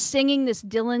 and I was singing this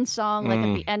Dylan song like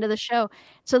at the end of the show.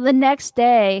 So the next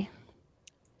day,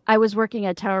 I was working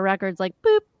at Tower Records. Like,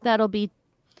 boop, that'll be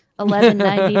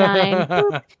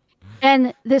 $11.99.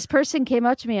 And this person came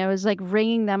up to me. I was like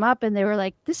ringing them up, and they were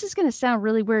like, "This is going to sound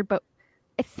really weird, but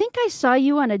I think I saw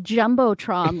you on a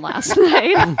jumbotron last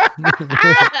night."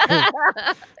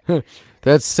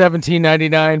 That's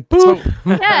 $17.99. Boop.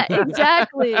 Yeah,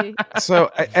 exactly.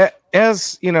 So,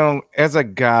 as you know, as a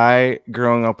guy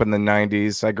growing up in the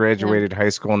 '90s, I graduated high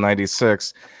school in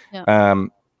 '96. Yeah.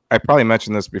 I probably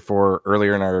mentioned this before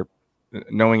earlier in our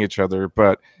knowing each other,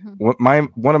 but one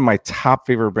of my top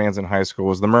favorite bands in high school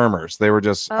was the Murmurs. They were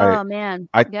just I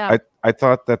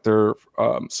thought that their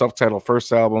self-titled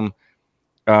first album,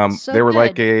 they were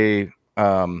good.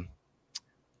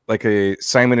 like a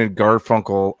Simon and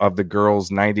Garfunkel of the girls'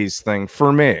 90s thing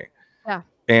for me. Yeah.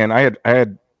 And I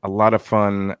had a lot of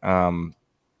fun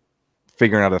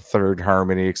figuring out a third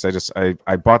harmony, because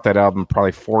I bought that album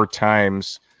probably 4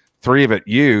 times. 3 of it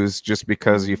used, just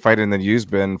because you fight in the used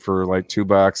bin for like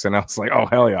 $2, and I was like, oh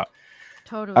hell yeah,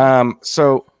 totally.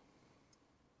 So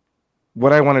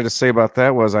what I wanted to say about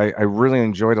that was I really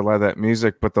enjoyed a lot of that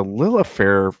music, but the Lilith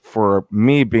Fair, for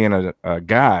me being a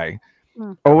guy,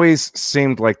 always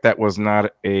seemed like that was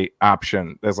not a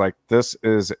option. It's like, this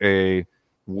is a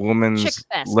woman's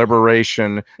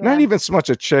liberation, not even so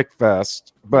much a chick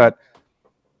fest, but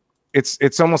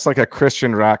it's almost like a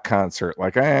Christian rock concert.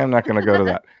 Like, I am not going to go to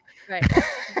that. Right.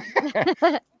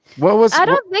 I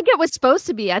don't think it was supposed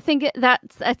to be. I think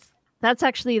that's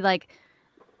actually like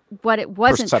what it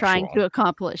wasn't trying to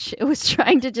accomplish. It was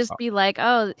trying to just be like,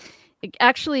 oh,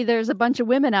 actually there's a bunch of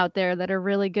women out there that are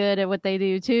really good at what they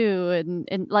do too.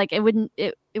 And like, it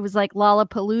was like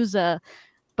Lollapalooza,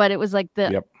 but it was like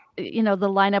the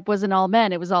lineup wasn't all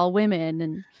men, it was all women.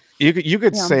 And you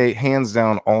could say hands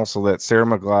down also that Sarah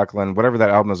McLachlan, whatever that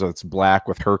album is, it's black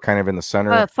with her kind of in the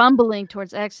center, fumbling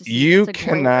towards ecstasy. You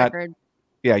cannot.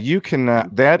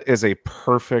 That is a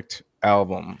perfect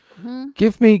album.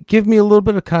 Give me a little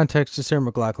bit of context to Sarah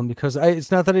McLachlan, because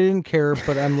it's not that I didn't care,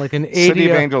 but I'm like an Adia. City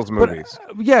of Angels movies.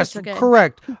 Yes,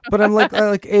 correct. But I'm like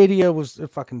Adia was a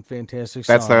fucking fantastic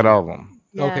song. That's that album.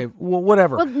 Yeah. Okay, well,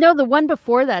 whatever. Well, no, the one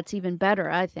before that's even better.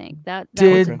 I think that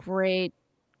was a great.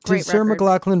 Did Sarah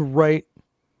McLachlan write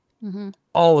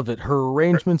all of it, her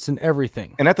arrangements and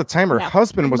everything? And at the time, her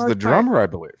husband was the drummer, I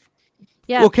believe.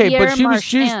 Yeah. Okay, but she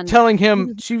was telling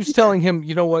him,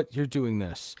 you know what, you're doing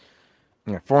this.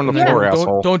 Yeah, 4 on the floor,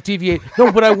 asshole. Don't deviate.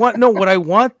 No, but what I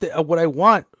want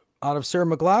out of Sarah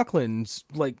McLachlan's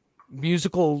like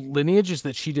musical lineage is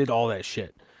that she did all that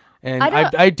shit. And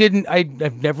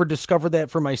I've never discovered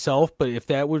that for myself, but if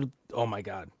that would, oh my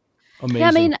God. Amazing. Yeah,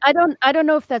 I mean, I don't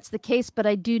know if that's the case, but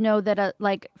I do know that,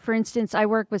 like, for instance, I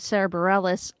work with Sara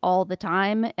Bareilles all the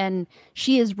time, and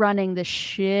she is running the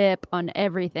ship on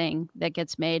everything that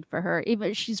gets made for her.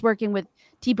 Even she's working with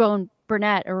T-Bone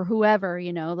Burnett or whoever,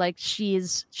 like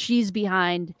she's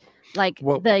behind, like,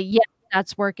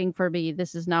 that's working for me.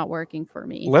 This is not working for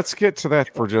me. Let's get to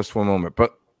that for just one moment,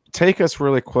 but take us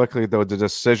really quickly though, the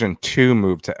decision to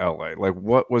move to LA. Like,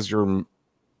 what was your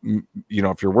you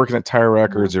know, if you're working at Tire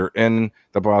Records, you're in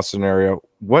the Boston area,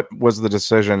 what was the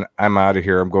decision? I'm out of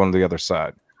here. I'm going to the other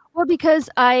side. Well, because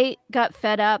I got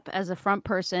fed up as a front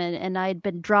person, and I'd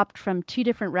been dropped from 2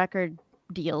 different record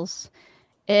deals,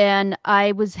 and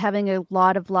I was having a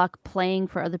lot of luck playing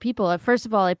for other people. First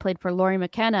of all, I played for Laurie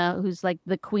McKenna, who's like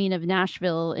the queen of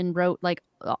Nashville, and wrote like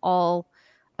all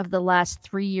of the last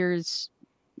 3 years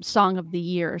Song of the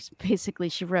Years. Basically,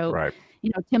 she wrote,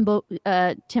 you know,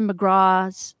 Tim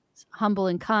McGraw's Humble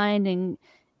and Kind,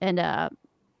 and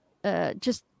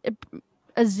just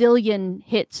a zillion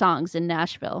hit songs in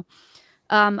Nashville.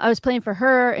 I was playing for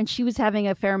her, and she was having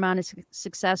a fair amount of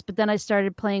success. But then I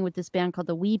started playing with this band called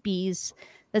the Weepies.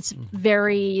 That's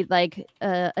very like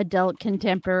adult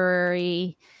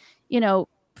contemporary, you know,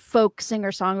 folk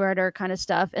singer songwriter kind of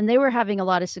stuff. And they were having a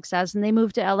lot of success. And they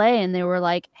moved to LA, and they were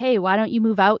like, "Hey, why don't you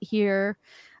move out here?"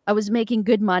 I was making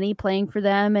good money playing for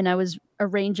them, and I was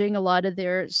arranging a lot of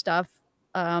their stuff,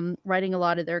 writing a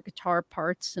lot of their guitar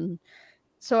parts. And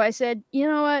so I said, you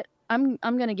know what, I'm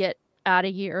gonna get out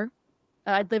of here.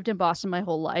 I'd lived in Boston my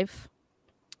whole life,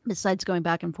 besides going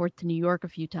back and forth to New York a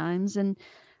few times. And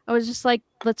I was just like,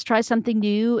 let's try something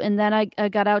new. And then I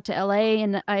got out to LA,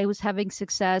 and I was having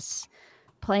success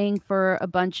playing for a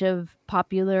bunch of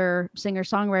popular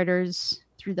singer-songwriters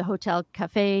through the Hotel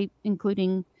Cafe,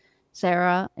 including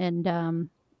Sara. And,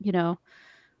 you know,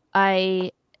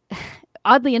 oddly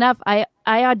enough, I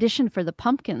auditioned for the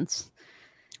Pumpkins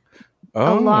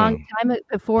a long time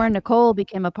before Nicole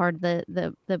became a part of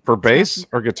the for bass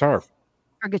or guitar.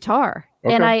 For guitar.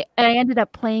 Okay. And I ended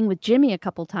up playing with Jimmy a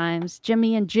couple times.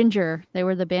 Jimmy and Ginger, they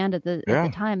were the band at the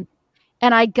time.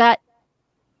 And I got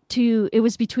to, it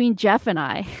was between Jeff and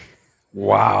I.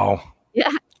 Wow.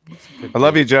 Yeah. I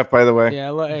love you, Jeff, by the way.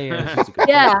 Yeah,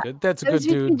 that's a good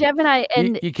dude. Jeff and I,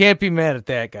 and you can't be mad at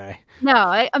that guy. No,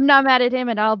 I'm not mad at him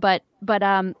at all, but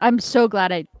I'm so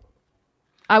glad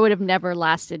I would have never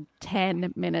lasted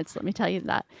 10 minutes, let me tell you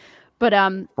that. But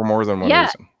for more than one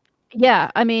reason.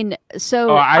 Yeah, I mean,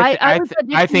 so I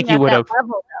think you would have.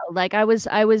 Like I was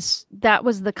that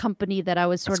was the company that I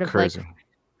was sort of crazy. Like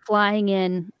flying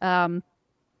in.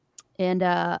 And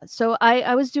so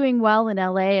I was doing well in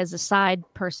LA as a side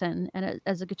person, and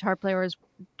as a guitar player, I was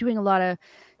doing a lot of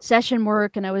session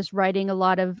work, and I was writing a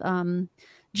lot of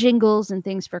jingles and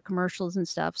things for commercials and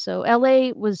stuff. So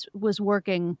LA was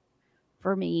working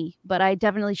for me, but I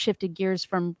definitely shifted gears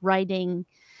from writing,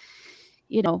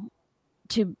 you know,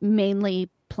 to mainly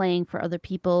playing for other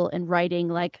people and writing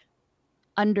like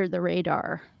under the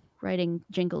radar, writing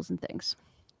jingles and things.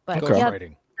 But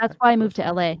that's why I moved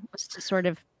to LA, was to sort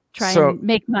of try and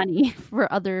make money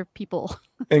for other people.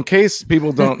 In case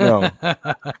people don't know,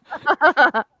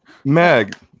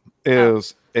 Meg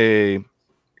is a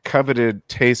coveted,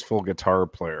 tasteful guitar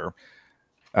player.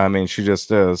 I mean, she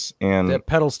just is. And that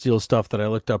pedal steel stuff that I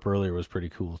looked up earlier was pretty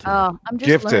cool too. Oh, I'm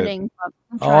just learning.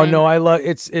 Oh no, I love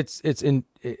it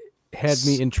had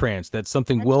me entranced. That's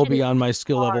something well beyond my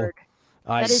skill level.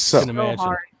 I can imagine.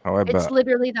 Hard. Oh, I bet. It's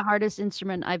literally the hardest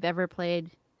instrument I've ever played.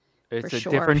 It's a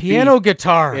different piano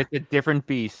guitar. It's a different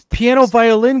beast. Piano,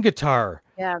 violin, guitar.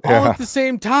 Yeah. All at the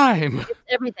same time. It's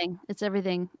everything. It's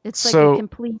everything. It's like a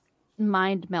complete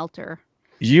mind melter.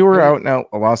 You were out now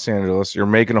in Los Angeles. You're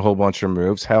making a whole bunch of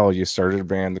moves. Hell, you started a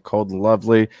band, The Cold and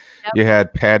Lovely. Yep. You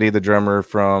had Patty, the drummer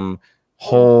from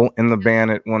Hole, in the band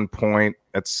at one point.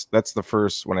 That's the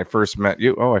first, when I first met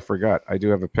you. Oh, I forgot. I do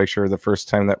have a picture of the first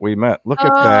time that we met. Look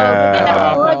at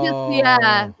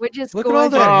that. We're just look at all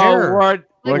that hair.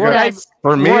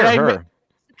 For me or her?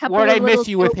 What I miss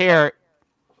you with hair.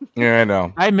 Yeah, I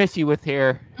know. I miss you with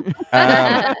hair.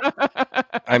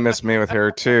 I miss me with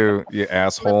hair too, you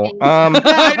asshole.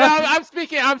 I'm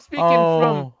speaking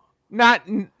from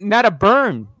not a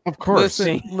burn. Of course.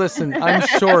 Listen, I'm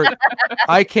short.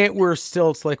 I can't wear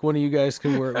stilts like one of you guys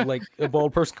can wear. Like a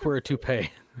bald person can wear a toupee.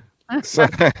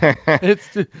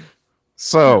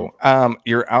 So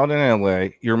you're out in LA.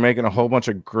 You're making a whole bunch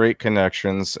of great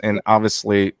connections, and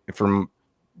obviously, from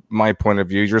my point of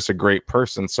view, you're just a great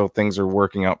person, so things are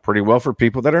working out pretty well for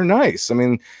people that are nice. I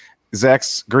mean, Zach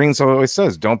Green always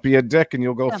says, "Don't be a dick, and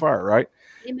you'll go far." Right?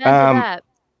 Amen to that.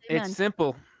 Amen. It's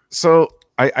simple. So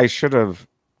I should have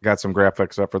got some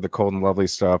graphics up for the Cold and Lovely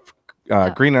stuff.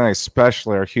 Green and I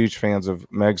especially are huge fans of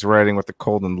Meg's writing with the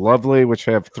Cold and Lovely, which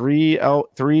have three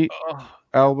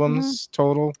albums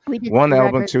total. One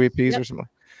album, 2 EPs or something.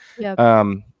 Yep.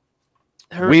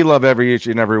 We love each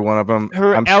and every one of them.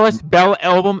 Her Alice Bell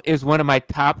album is one of my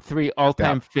top 3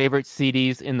 all-time favorite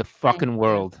CDs in the fucking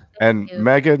world. And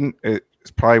Meghan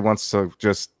probably wants to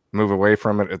just move away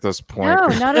from it at this point. No,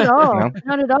 not at all. No?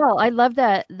 Not at all. I love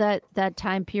that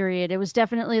time period. It was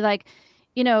definitely like,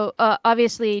 you know,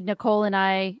 obviously Nicole and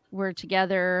I were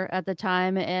together at the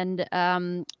time,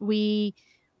 and we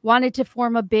wanted to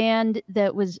form a band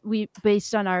that was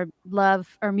based on our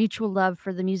mutual love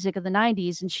for the music of the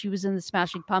 90s. And she was in the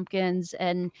Smashing Pumpkins,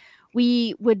 and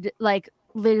we would like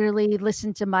literally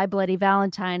listen to My Bloody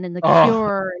Valentine and The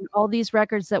Cure and all these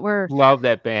records that were love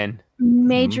that band,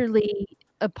 majorly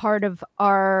a part of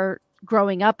our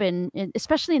growing up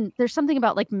especially there's something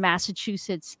about like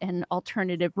Massachusetts and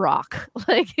alternative rock.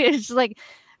 Like it's like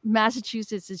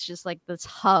Massachusetts is just like this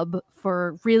hub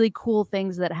for really cool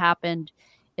things that happened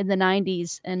in the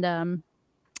 90s. And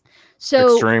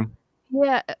so Extreme.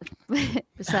 Yeah.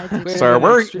 Besides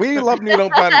sorry, we love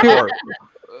Needle Betancourt.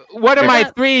 One of my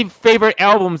 3 favorite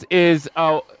albums is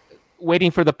Waiting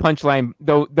for the Punchline,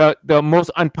 the most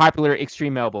unpopular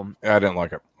Extreme album. I didn't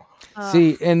like it.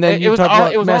 See, and then you talk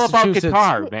about it was all about Massachusetts.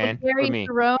 guitar, man. Gary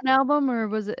Cherone album, or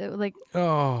was it like?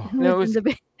 Oh, no,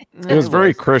 it was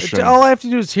very Christian. All I have to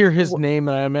do is hear his name,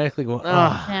 and I automatically go.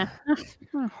 Yeah.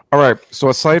 All right. So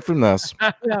aside from this,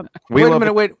 wait a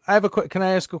minute. Wait, I have a can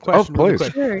I ask a question? Oh,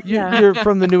 please. Sure, You're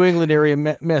from the New England area,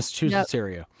 Massachusetts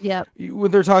area. Yep.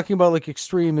 When they're talking about like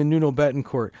Extreme and Nuno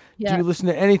Betancourt, yep. Do you listen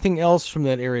to anything else from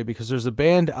that area? Because there's a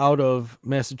band out of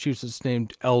Massachusetts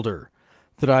named Elder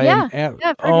that I am.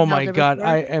 Oh my God,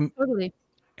 I am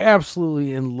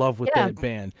absolutely in love with that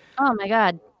band. Oh my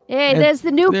God. Hey, there's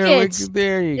the new kids.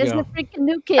 There you there's go. There's the freaking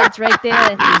new kids right there.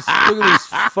 Look at these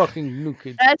fucking new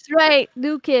kids. That's right,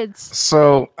 new kids.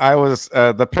 So I was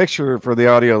the picture for the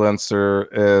audio linser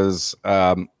is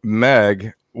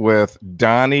Meg with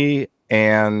Donnie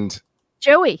and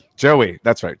Joey. Joey,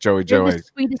 that's right, Joey. The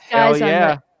sweetest guys on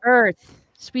the earth.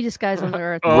 Sweetest guys on the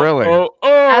earth. Really?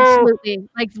 Absolutely.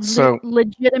 Like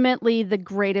legitimately the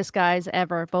greatest guys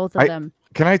ever, both of them.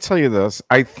 Can I tell you this?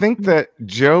 I think that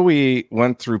Joey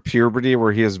went through puberty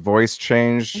where his voice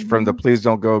changed from the Please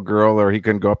Don't Go Girl, or he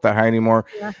couldn't go up that high anymore.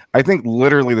 Yeah. I think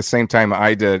literally the same time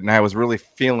I did, and I was really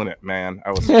feeling it, man.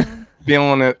 I was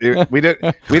feeling it. We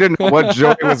didn't know what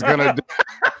Joey was gonna do.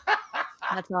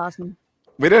 That's awesome.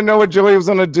 We didn't know what Joey was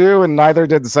gonna do, and neither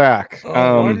did Zach.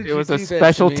 It was a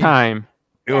special time.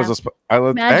 It was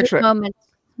a magic moment.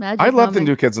 I love the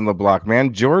New Kids on the Block,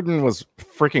 man. Jordan was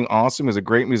freaking awesome. He's a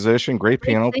great musician, great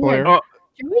piano player.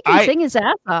 Joey can sing his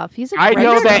ass off. He's I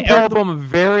know that album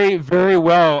very, very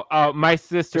well. My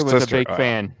sister was a big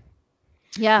fan.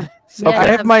 Yeah. I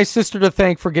have my sister to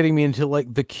thank for getting me into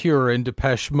like The Cure and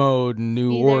Depeche Mode and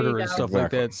New Order and stuff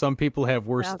like that. Some people have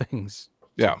worse things.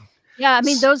 Yeah. Yeah, I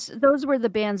mean those were the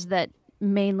bands that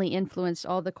mainly influenced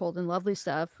all the Cold and Lovely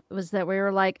stuff. Was that we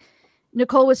were like,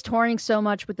 Nicole was touring so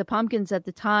much with the Pumpkins at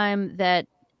the time that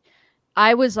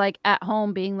I was like at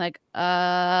home being like,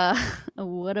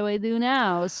 what do I do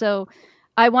now? So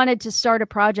I wanted to start a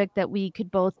project that we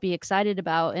could both be excited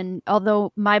about. And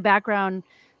although my background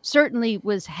certainly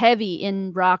was heavy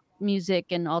in rock music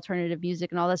and alternative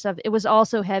music and all that stuff, it was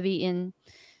also heavy in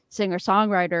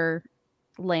singer-songwriter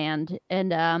land.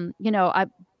 And,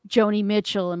 Joni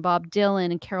Mitchell and Bob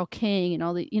Dylan and Carole King and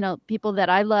all the, people that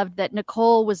I loved, that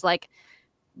Nicole was like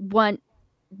one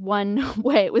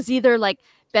way. It was either like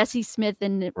Bessie Smith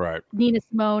and Nina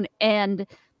Simone and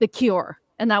The Cure.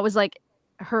 And that was like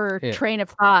her train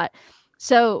of thought.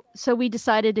 So we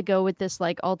decided to go with this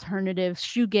like alternative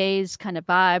shoegaze kind of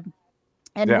vibe.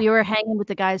 And we were hanging with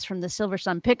the guys from the Silver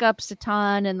Sun Pickups a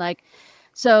ton. And like,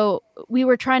 so we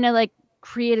were trying to like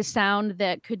create a sound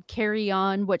that could carry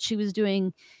on what she was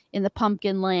doing in the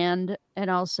Pumpkin land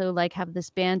and also like have this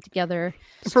band together.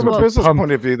 From a business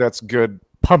point of view, that's good.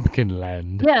 Pumpkin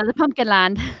land. Yeah, the Pumpkin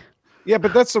land. Yeah,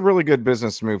 but that's a really good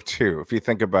business move too. If you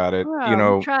think about it,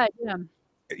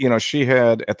 she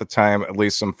had at the time at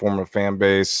least some form of fan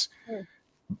base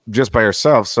just by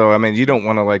herself. So I mean, you don't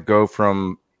want to like go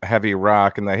from heavy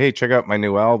rock and hey, check out my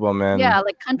new album and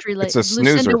like country, like it's a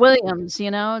snoozer. Lucinda Williams,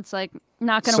 it's like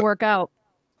not going to work out.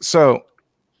 So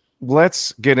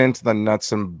let's get into the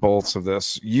nuts and bolts of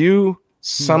this. You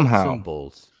somehow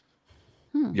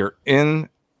you're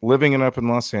living up in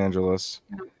Los Angeles,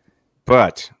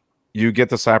 but you get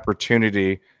this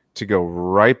opportunity to go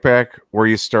right back where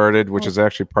you started, which is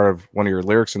actually part of one of your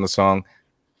lyrics in the song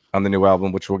on the new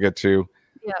album, which we'll get to.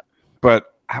 Yep. But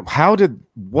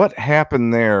what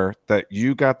happened there that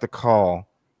you got the call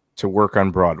to work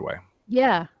on Broadway?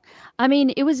 Yeah. I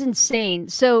mean, it was insane.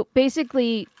 So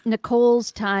basically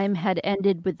Nicole's time had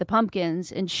ended with the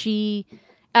Pumpkins, and she,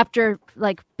 after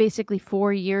like basically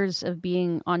 4 years of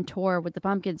being on tour with the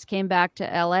Pumpkins, came back to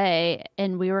LA,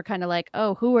 and we were kind of like,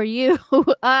 oh, who are you? Who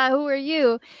are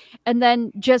you? And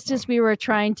then just as we were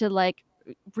trying to like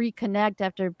reconnect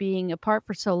after being apart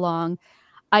for so long,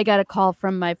 I got a call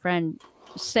from my friend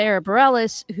Sara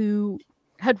Bareilles, who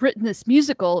had written this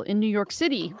musical in New York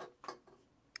City,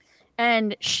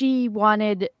 and she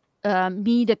wanted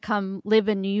me to come live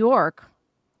in New York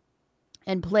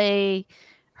and play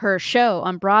her show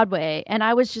on Broadway. And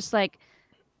I was just like,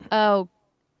 oh,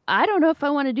 I don't know if I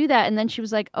want to do that. And then she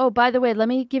was like, oh, by the way, let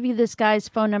me give you this guy's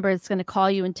phone number. It's going to call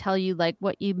you and tell you like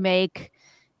what you make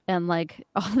and like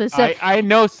all this stuff. I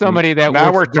know somebody that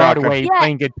works Broadway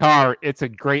playing guitar. It's a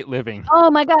great living.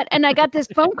 Oh my God. And I got this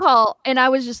phone call and I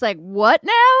was just like, what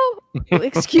now?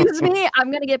 Excuse me? I'm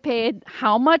going to get paid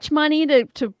how much money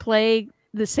to play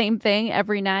the same thing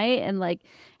every night and like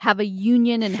have a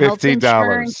union and health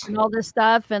insurance and all this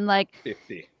stuff. And like,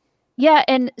 50. Yeah.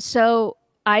 And so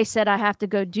I said, I have to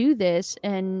go do this.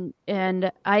 And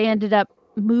I ended up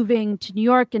moving to New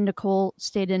York, and Nicole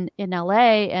stayed in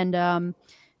LA. And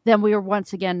then we were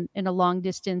once again in a long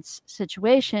distance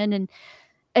situation.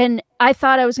 And I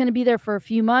thought I was going to be there for a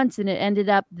few months, and it ended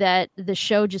up that the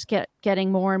show just kept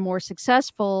getting more and more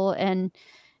successful, and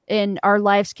our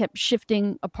lives kept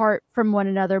shifting apart from one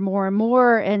another more and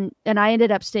more. And I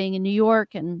ended up staying in New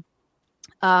York, and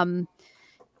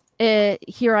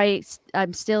here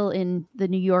I'm still in the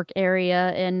New York area,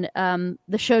 and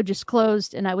the show just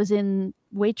closed, and I was in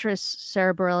Waitress,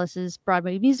 Sara Bareilles'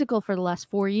 Broadway musical, for the last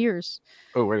 4 years.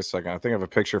 Oh, wait a second. I think I have a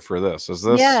picture for this. Is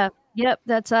this? Yeah. Yep.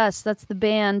 That's us. That's the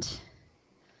band.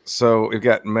 So we've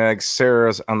got Meg.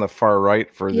 Sarah's on the far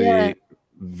right for the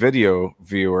video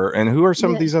viewer. And who are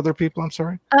some of these other people? I'm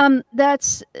sorry.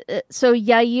 That's so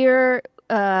Yair.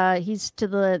 He's to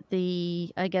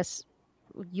the I guess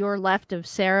your left of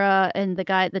Sarah, and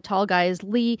the tall guy is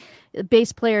Lee,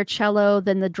 bass player, cello,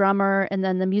 then the drummer, and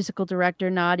then the musical director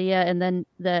Nadia, and then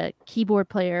the keyboard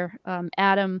player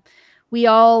Adam. We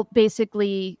all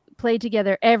basically played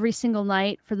together every single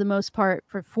night for the most part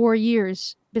for 4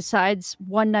 years, besides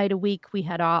one night a week we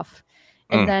had off,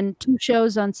 and then 2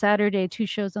 shows on Saturday, 2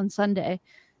 shows on Sunday.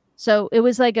 So it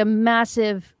was like a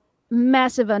massive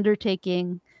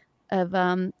undertaking of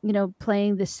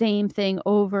playing the same thing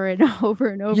over and over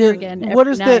and over again. What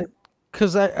is that?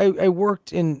 Because I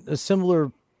worked in a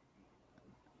similar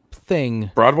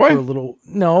thing. Broadway? For a little.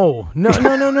 No.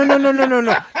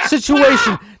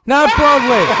 Situation. Not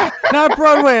Broadway. Not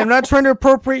Broadway. I'm not trying to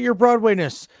appropriate your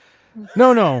Broadwayness.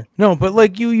 No. But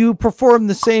like you perform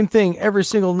the same thing every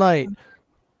single night.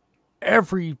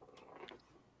 Crazy.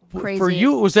 For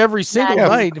you, it was every single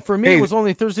night. For me, it was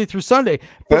only Thursday through Sunday.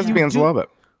 Lesbians love it.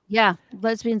 Yeah,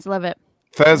 lesbians love it.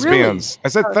 Thespians. Really? I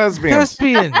said thespians.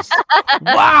 Thespians.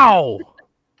 Wow.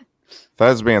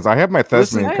 Thespians. I have my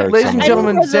thespian card. Ladies and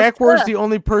gentlemen, Zach Ward's the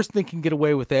only person that can get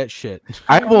away with that shit.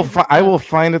 I will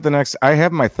find it the next. I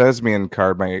have my thespian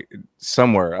card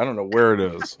somewhere. I don't know where it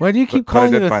is. Why do you keep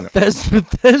calling it a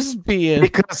thespian?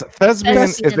 Because thespian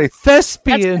is a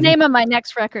thespian. That's the name of my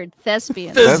next record,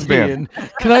 Thespian. Thespian.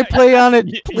 Can I play on it,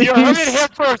 please? You heard it here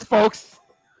first, folks.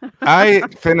 I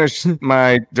finished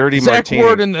my dirty Zach martini.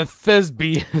 Ward and the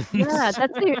Thespians. Yeah,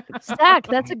 Zach.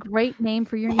 That's a great name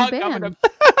for your new band.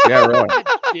 Yeah,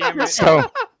 right.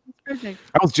 So I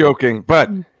was joking, but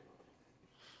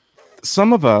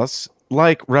some of us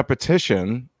like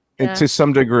repetition to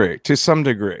some degree.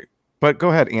 But go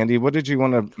ahead, Andy. What did you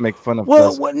want to make fun of?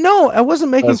 Well, no, I wasn't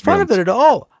making fun of it at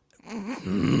all.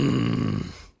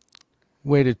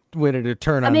 Way to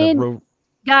turn on the road.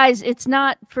 Guys, it's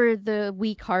not for the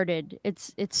weak-hearted.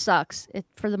 It sucks.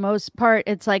 For the most part,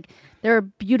 it's like there are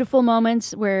beautiful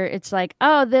moments where it's like,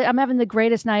 oh, I'm having the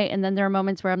greatest night, and then there are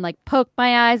moments where I'm like, poke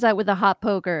my eyes out with a hot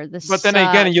poker. But then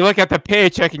again, you look at the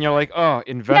paycheck and you're like, oh,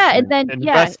 investment. Yeah, and then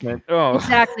investment. Oh,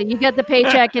 exactly. You get the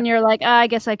paycheck and you're like, I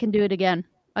guess I can do it again.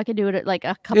 I can do it at like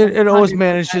a couple. It always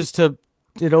manages to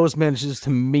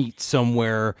meet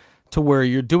somewhere to where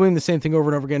you're doing the same thing over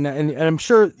and over again, and I'm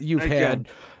sure you've had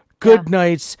good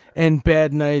nights and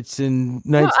bad nights and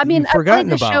nights you've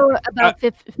forgotten about. I played the show about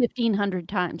 1,500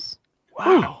 times.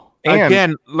 Wow. And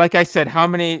again, like I said, how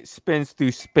many spins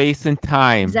through space and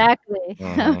time? Exactly.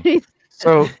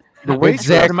 So the Waitress,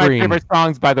 one of my favorite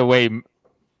songs, by the way.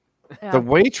 The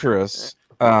Waitress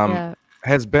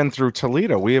has been through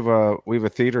Toledo. We have a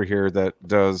theater here that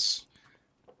does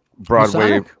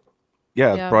Broadway.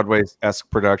 Broadway-esque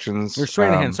productions. Or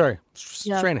Stranahan, sorry.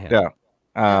 Stranahan. Yeah.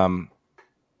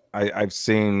 I've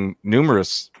seen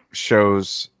numerous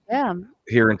shows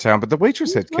here in town, but the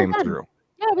Waitress came through.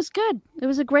 Yeah, it was good. It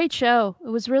was a great show. It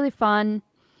was really fun.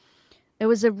 It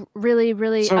was a really,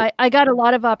 really... I got a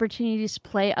lot of opportunities to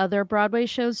play other Broadway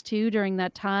shows, too, during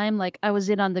that time. Like, I was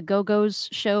in on the Go-Go's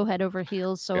show, Head Over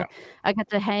Heels, so I got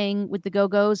to hang with the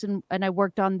Go-Go's, and I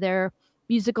worked on their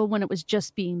musical when it was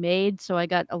just being made, so I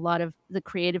got a lot of the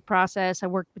creative process. I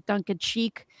worked with Duncan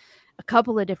Sheik a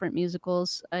couple of different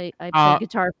musicals. I played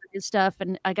guitar for his stuff,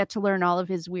 and I got to learn all of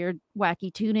his weird,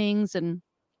 wacky tunings. And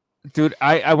dude,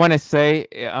 I want to say,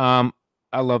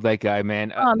 I love that guy,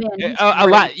 man. Oh man,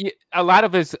 a lot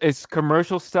of his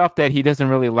commercial stuff that he doesn't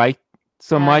really like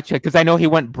so much, because I know he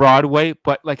went Broadway,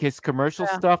 but like his commercial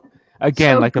stuff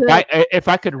again, so like good. if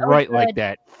I could write like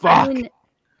that, fuck. I mean,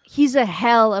 he's a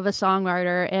hell of a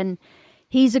songwriter, and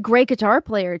he's a great guitar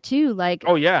player too. Like,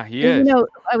 oh yeah, he is. You know,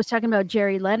 I was talking about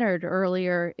Jerry Leonard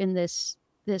earlier in this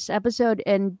episode,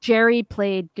 and Jerry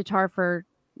played guitar for.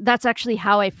 That's actually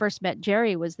how I first met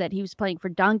Jerry. Was that he was playing for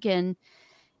Duncan.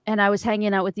 And I was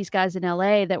hanging out with these guys in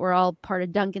LA that were all part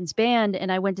of Duncan's band.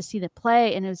 And I went to see the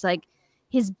play, and it was like,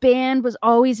 his band was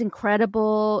always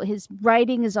incredible. His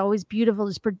writing is always beautiful.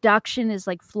 His production is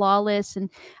like flawless. And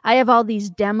I have all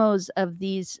these demos of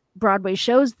these Broadway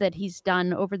shows that he's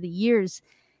done over the years.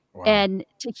 Wow. And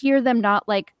to hear them not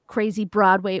like crazy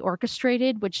Broadway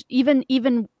orchestrated, which even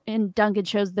in Duncan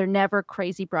shows, they're never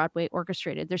crazy Broadway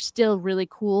orchestrated. They're still really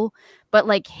cool. But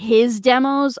like his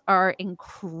demos are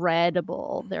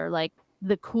incredible. They're like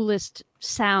the coolest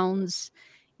sounds,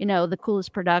 you know, the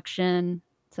coolest production.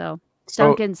 So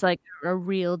Duncan's like a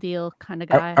real deal kind of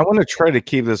guy. I want to try to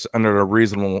keep this under a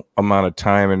reasonable amount of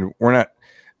time. And we're not,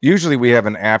 usually we have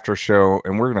an after show,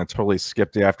 and we're going to totally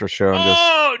skip the after show.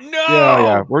 And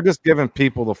yeah. We're just giving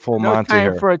people the full Monty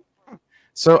here.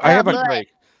 So I have a break.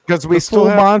 Because we still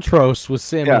have Montrose with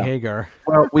Sammy Hagar.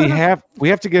 Well, we have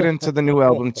to get into the new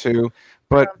album too.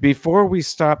 But before we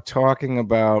stop talking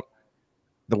about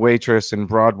the Waitress and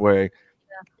Broadway,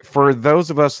 for those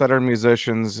of us that are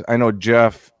musicians, I know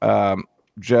Jeff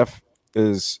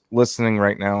is listening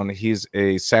right now, and he's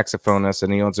a saxophonist,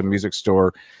 and he owns a music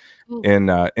store in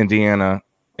Indiana,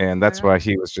 and that's why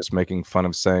he was just making fun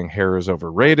of saying hair is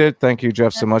overrated. Thank you,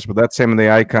 Jeff, so much. But that's him in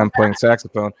the icon playing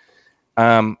saxophone.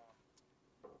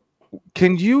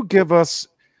 Can you give us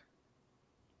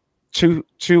two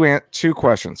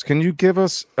questions? Can you give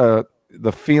us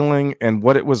the feeling and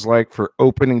what it was like for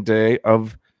opening day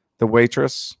of The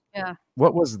Waitress? Yeah.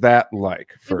 What was that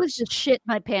like? First? It was just shit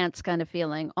my pants kind of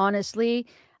feeling. Honestly,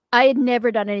 I had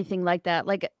never done anything like that.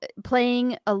 Like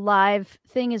playing a live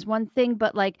thing is one thing,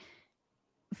 but like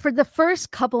for the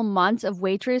first couple months of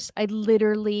Waitress, I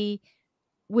literally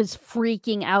was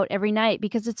freaking out every night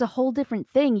because it's a whole different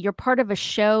thing. You're part of a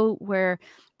show where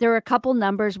there were a couple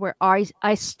numbers where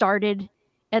I started,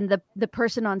 and the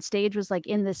person on stage was like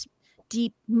in this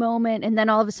deep moment, and then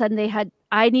all of a sudden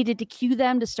I needed to cue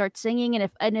them to start singing,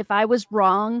 and if I was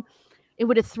wrong, it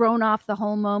would have thrown off the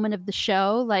whole moment of the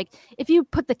show. Like if you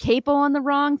put the capo on the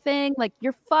wrong thing, like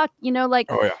you're fucked, you know, like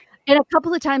and a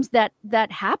couple of times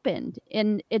that happened,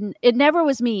 and it never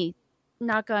was me.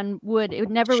 Knock on wood,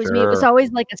 it never was me. It was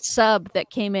always like a sub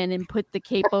that came in and put the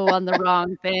capo on the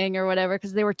wrong thing or whatever,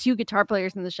 because there were two guitar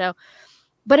players in the show.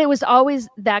 But it was always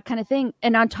that kind of thing.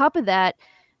 And on top of that,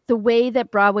 the way that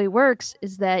Broadway works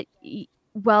is that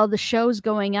while the show's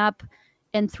going up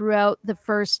and throughout the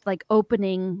first like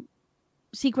opening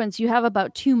sequence, you have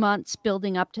about 2 months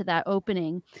building up to that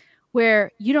opening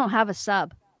where you don't have a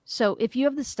sub. So if you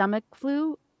have the stomach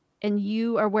flu and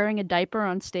you are wearing a diaper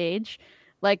on stage,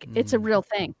 like it's a real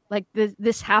thing. Like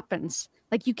this happens.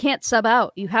 Like you can't sub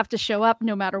out. You have to show up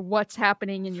no matter what's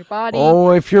happening in your body. Oh,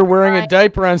 if you're wearing a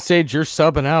diaper on stage, you're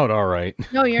subbing out. All right.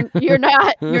 No, you're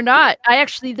not. You're not.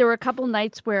 There were a couple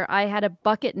nights where I had a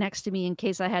bucket next to me in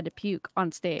case I had to puke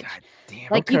on stage. God damn,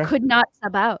 like you could not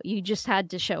sub out. You just had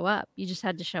to show up.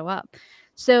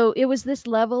 So it was this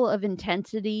level of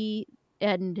intensity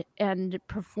and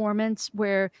performance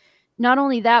where not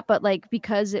only that, but like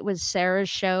because it was Sarah's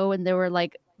show and there were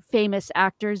like famous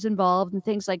actors involved and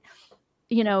things, like,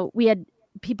 you know, we had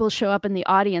people show up in the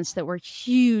audience that were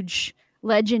huge,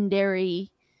 legendary,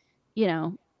 you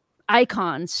know,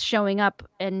 icons showing up,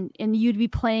 and you'd be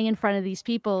playing in front of these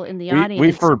people in the audience.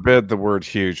 We forbid the word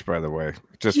huge, by the way,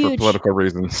 just for political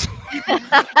reasons.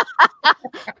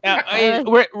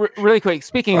 Really quick,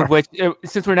 speaking of which,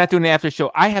 since we're not doing the after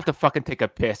show, I have to fucking take a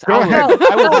piss. I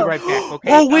will be right back. Okay.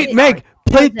 Oh wait, Meg,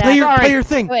 play your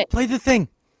thing. Play the thing.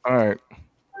 All right.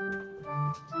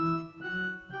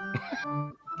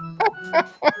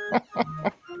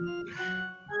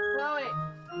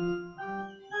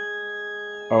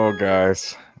 Oh,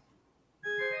 guys.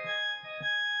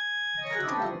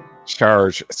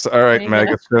 Charge. All right, Meg,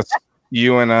 it's just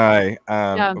you and I.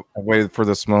 I waited for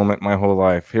this moment my whole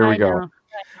life. Here we go.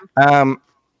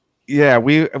 Yeah,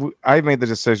 I made the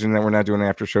decision that we're not doing an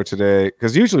after show today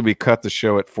because usually we cut the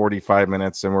show at 45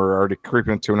 minutes and we're already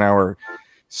creeping to an hour.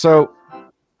 So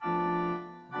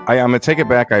I'm going to take it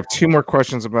back. I have 2 more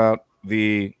questions about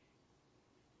the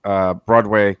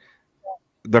Broadway.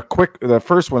 the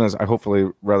first one is hopefully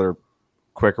rather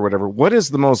quick or whatever. What is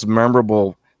the most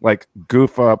memorable like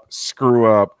goof up, screw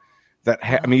up that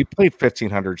I mean, you played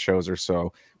 1,500 shows or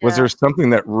so. Yeah. Was there something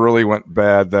that really went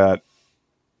bad that?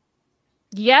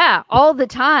 Yeah, all the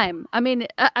time. I mean,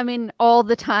 all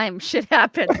the time shit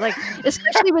happened. Like,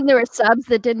 especially when there were subs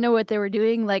that didn't know what they were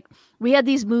doing. Like, we had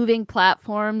these moving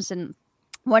platforms, and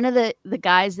one of the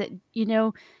guys that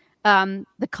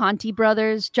the Conti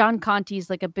brothers, John Conti's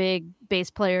like a big bass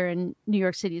player in New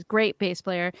York City. He's a great bass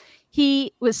player.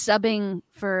 He was subbing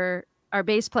for our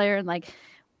bass player, and like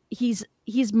he's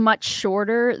much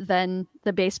shorter than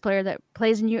the bass player that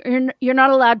plays, and you're not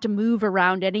allowed to move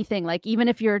around anything. Like, even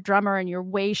if you're a drummer and you're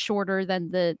way shorter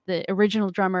than the original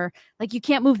drummer, like you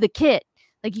can't move the kit.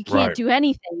 Like you can't do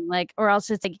anything, like, or else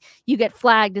it's like you get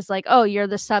flagged as like, oh, you're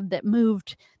the sub that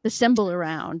moved the cymbal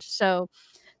around. So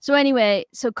anyway,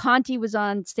 so Conti was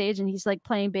on stage and he's like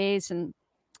playing bass, and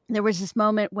there was this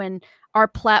moment when our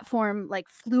platform like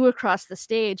flew across the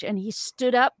stage, and he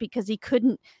stood up because he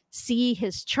couldn't see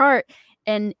his chart,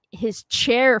 and his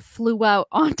chair flew out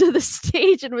onto the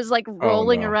stage and was like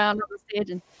rolling around on the stage.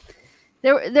 And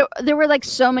there were like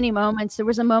so many moments. There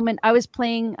was a moment I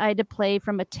had to play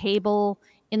from a table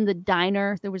in the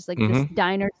diner. There was like this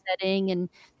diner setting, and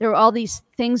there were all these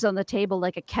things on the table,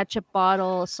 like a ketchup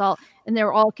bottle, salt, and they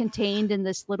were all contained in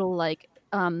this little like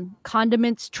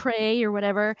condiments tray or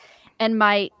whatever. And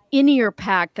my in-ear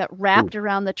pack got wrapped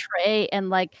around the tray, and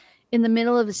like in the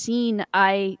middle of a scene,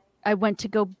 I went to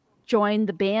go join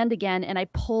the band again, and I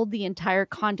pulled the entire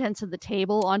contents of the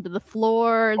table onto the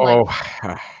floor. And like,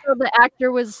 so the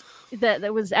actor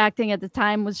that was acting at the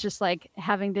time was just like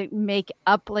having to make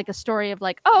up like a story of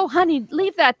like, oh honey,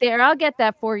 leave that there, I'll get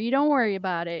that for you, don't worry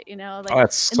about it, like,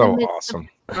 that's so awesome.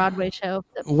 Broadway show.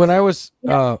 When I was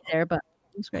there, but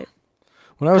it was great.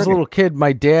 When I was a little kid,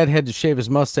 my dad had to shave his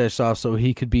mustache off so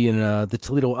he could be in the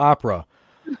Toledo Opera.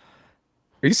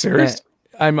 Are you serious?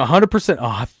 I'm 100%,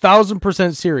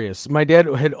 1,000% serious. My dad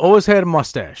had always had a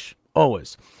mustache,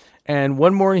 always. And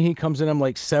one morning he comes in, I'm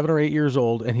like 7 or 8 years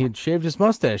old, and he had shaved his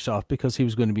mustache off because he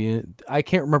was going to be in, I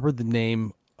can't remember the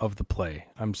name of the play.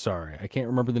 I'm sorry. I can't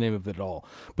remember the name of it at all.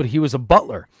 But he was a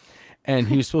butler, and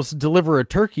he was supposed to deliver a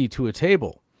turkey to a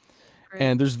table.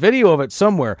 And there's video of it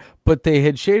somewhere, but they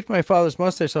had shaved my father's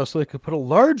mustache off so they could put a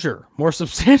larger, more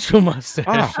substantial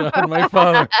mustache on my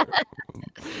father.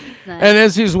 Nice. And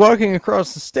as he's walking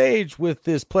across the stage with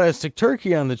this plastic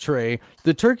turkey on the tray,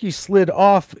 the turkey slid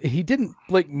off. He didn't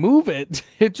like move it.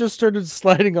 It just started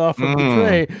sliding off of the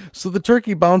tray. So the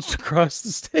turkey bounced across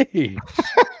the stage.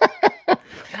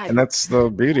 And that's the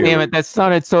beauty. Damn it, that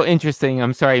sounded so interesting.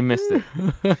 I'm sorry I missed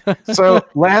it. So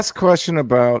last question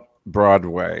about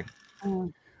Broadway.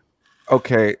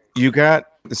 Okay, you got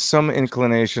some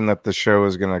inclination that the show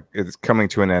is coming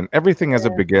to an end. Everything has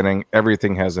a beginning,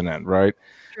 everything has an end, right?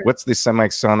 Sure. What's the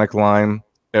semisonic line?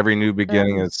 Every new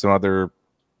beginning is some other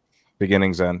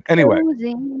beginning's end. Anyway,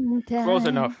 close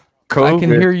enough. I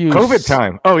can hear you. COVID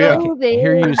time. Oh yeah, I can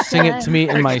hear you sing it to me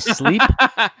in my sleep.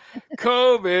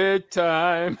 COVID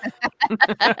time.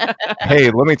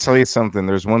 Hey, let me tell you something.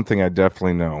 There's one thing I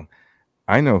definitely know.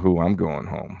 I know who I'm going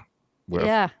home with.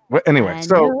 Yeah. Well, anyway,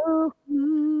 so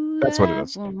that's what it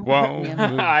is. Well,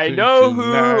 I know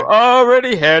who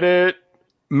already had it.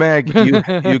 Meg,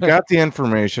 you got the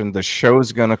information. The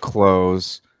show's gonna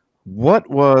close. What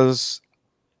was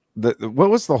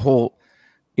the whole?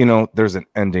 There's an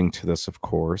ending to this, of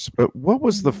course, but what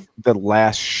was the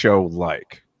last show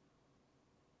like?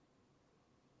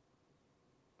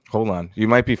 Hold on, you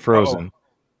might be frozen. Oh,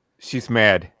 she's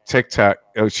mad. TikTok.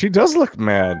 Oh, she does look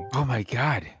mad. Oh my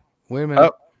god. Wait a minute.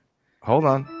 Oh, hold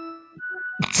on.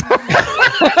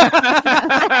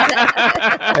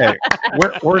 Hey,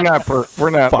 we're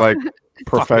not like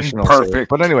professional. Perfect.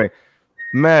 But anyway,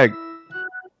 Meg.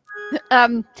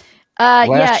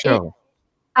 Last show.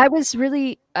 I was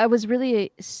really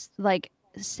like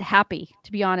happy,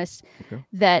 to be honest,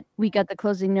 that we got the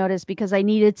closing notice, because I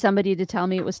needed somebody to tell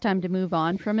me it was time to move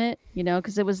on from it,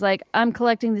 because it was like, I'm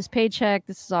collecting this paycheck,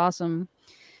 this is awesome,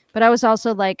 but I was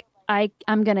also like,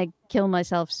 I'm gonna kill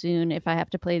myself soon if I have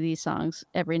to play these songs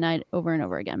every night over and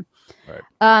over again.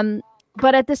 Right.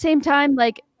 But at the same time,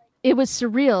 like, it was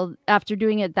surreal after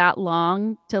doing it that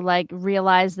long to like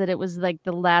realize that it was like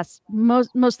the last,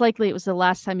 most likely it was the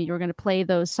last time you were going to play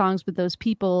those songs with those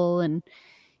people. And,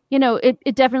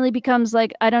 it definitely becomes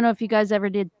like, I don't know if you guys ever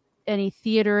did any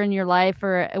theater in your life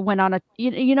or went on a,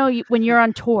 when you're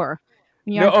on tour,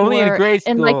 only in grade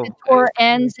school. And like the tour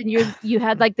ends and you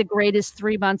had like the greatest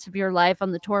 3 months of your life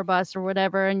on the tour bus or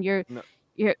whatever. And you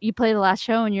play the last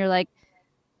show and you're like,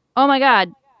 oh my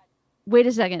God, wait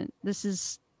a second. This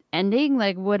is ending.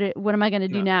 Like, what am I going to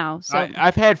do now? So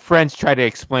I've had friends try to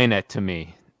explain it to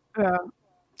me.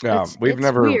 It's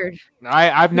never. Weird.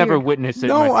 I've never witnessed it.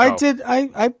 No, myself. I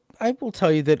did. I will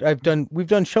tell you that we've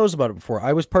done shows about it before.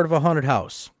 I was part of a haunted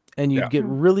house, and you'd get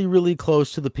really, really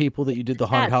close to the people that you did the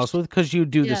haunted house with, because you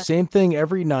do the same thing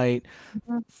every night,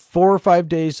 4 or 5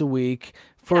 days a week,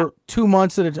 for 2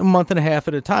 months a month and a half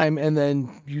at a time, and then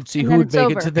you'd see who would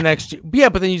make it to the next year. Yeah,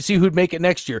 but then you'd see who'd make it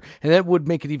next year, and that would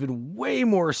make it even way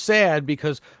more sad,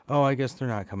 because I guess they're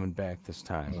not coming back this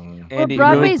time. Well,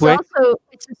 Broadway's also,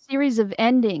 it's a series of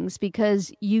endings,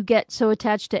 because you get so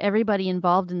attached to everybody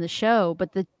involved in the show,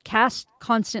 but the cast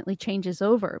constantly changes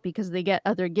over because they get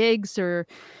other gigs, or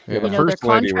the first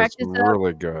their lady contract was is up.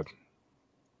 really good.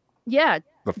 Yeah,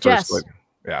 The first Jess. lady.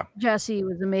 Yeah, Jessie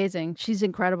was amazing. She's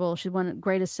incredible. She's one of the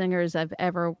greatest singers I've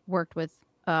ever worked with.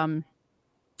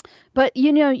 But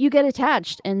you get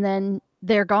attached, and then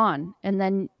they're gone, and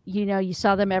then you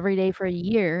saw them every day for a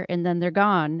year, and then they're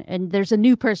gone, and there's a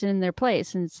new person in their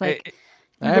place, and it's like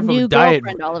I have a new diet.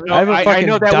 girlfriend all of a I have a sudden. fucking I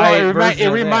know that diet well. version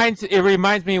of that. It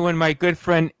reminds me when my good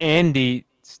friend Andy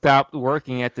stopped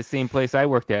working at the same place I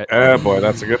worked at. Oh boy,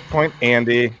 that's a good point,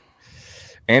 Andy.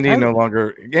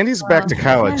 Andy's back to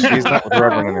college. He's not with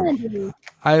Reverend anymore.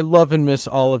 I love and miss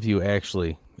all of you,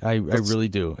 actually. I really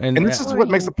do. And this is what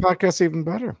makes the podcast even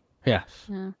better. Yes.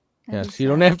 Yeah. Yes, you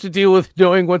don't have to deal with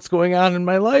knowing what's going on in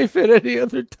my life at any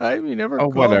other time. You never.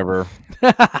 Whatever.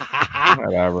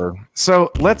 Whatever. So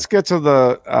let's get to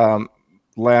the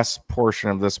last portion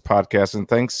of this podcast, and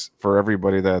thanks for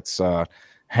everybody that's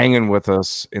hanging with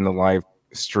us in the live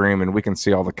stream, and we can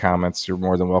see all the comments. You're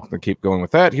more than welcome to keep going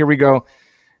with that. Here we go.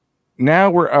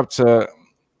 Now we're up to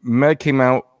Meg came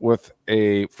out with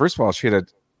first of all, she had a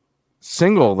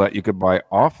single that you could buy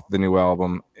off the new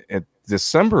album at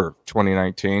December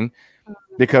 2019,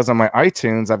 because on my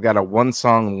iTunes, I've got a one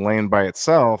song laying by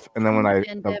itself. And then when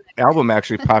the album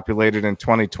actually populated in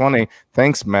 2020,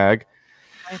 thanks, Meg,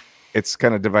 it's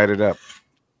kind of divided up.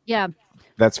 Yeah.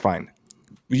 That's fine.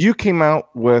 You came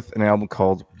out with an album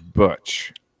called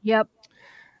Butch. Yep.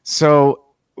 So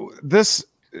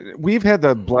we've had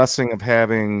the blessing of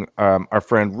having our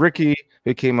friend Ricky,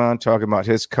 who came on talking about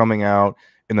his coming out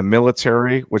in the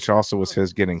military, which also was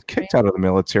his getting kicked out of the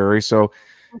military. So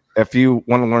if you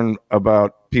want to learn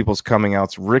about people's coming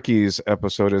outs, Ricky's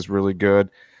episode is really good.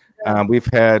 We've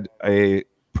had a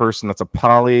person that's a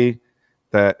poly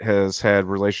that has had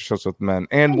relationships with men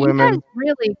and women. You guys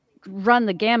really run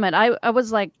the gamut. I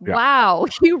was like, wow,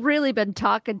 you've really been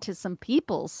talking to some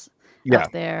peoples up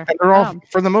there. And they're all,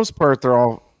 for the most part, they're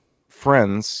all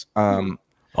friends.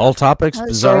 All topics,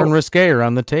 bizarre and risque, are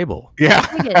on the table. Yeah.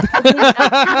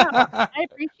 I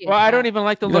appreciate Well, I don't even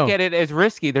like to look at it as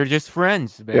risky. They're just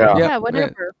friends. Baby. Yeah,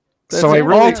 whatever. So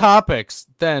all topics,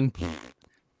 then.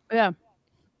 Yeah.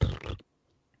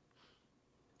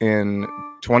 In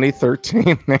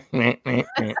 2013.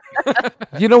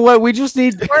 You know what? We just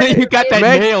need. You got that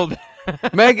nailed.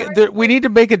 Meg, we need to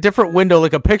make a different window,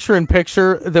 like a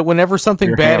picture-in-picture, that whenever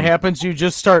something bad happens, you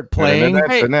just start playing.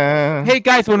 Hey,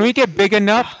 guys, when we get big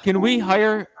enough, can we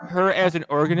hire her as an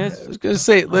organist? I was going to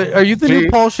say, are you the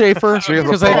new Paul Schaefer?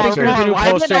 Because I think you're the new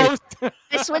Paul Schaefer.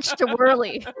 I switched to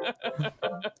Whirly.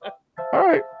 All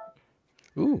right.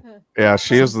 Ooh. Yeah,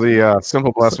 she is the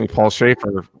Simple Blasphemy Paul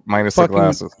Schaefer minus the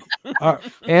glasses.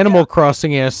 Animal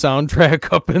Crossing ass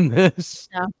soundtrack up in this.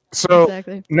 Yeah, so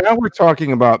exactly. Now we're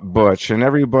talking about Butch, and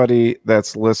everybody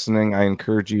that's listening, I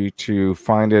encourage you to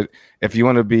find it. If you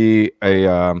want to be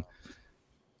a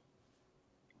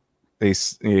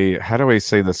how do I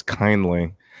say this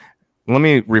kindly? Let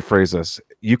me rephrase this.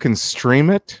 You can stream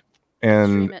it,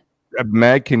 and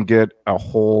Meg can get a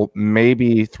whole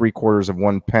maybe 3/4 of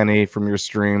 1 penny from your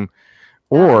stream,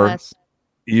 or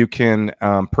you can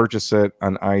purchase it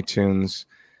on iTunes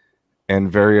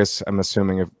and various, I'm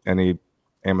assuming, if any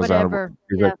Amazon. Whatever.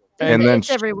 And then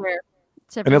it's everywhere.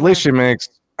 And at least she makes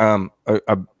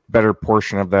a better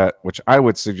portion of that, which I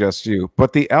would suggest you.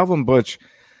 But the album Butch,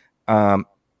 not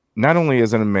only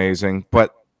is it amazing,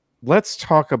 but let's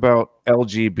talk about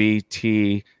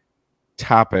LGBT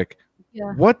topic.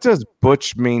 Yeah. What does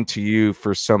Butch mean to you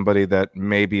for somebody that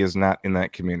maybe is not in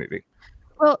that community?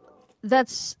 Well,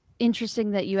 that's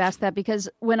interesting that you asked that, because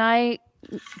when I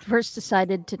first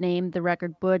decided to name the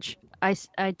record Butch, I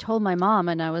told my mom,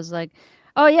 and I was like,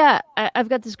 oh yeah, I've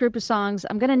got this group of songs.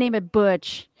 I'm going to name it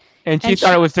Butch. And she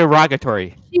thought it was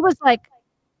derogatory. She was like,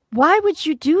 why would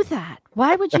you do that?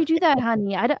 Why would you do that,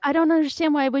 honey? I don't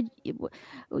understand why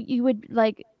you would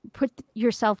like put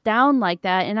yourself down like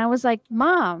that. And I was like,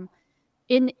 Mom,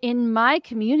 in my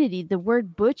community, the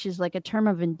word butch is like a term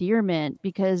of endearment,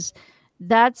 because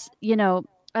that's,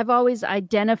 I've always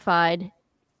identified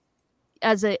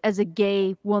as a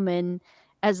gay woman,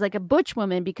 as like a butch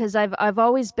woman, because I've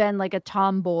always been like a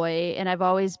tomboy, and I've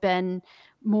always been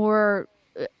more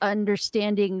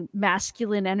understanding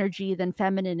masculine energy than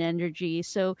feminine energy.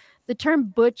 So the term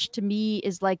butch to me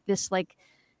is like this, like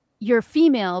you're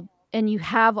female and you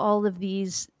have all of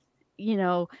these, you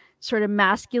know, sort of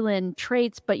masculine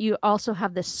traits, but you also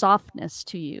have this softness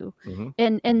to you.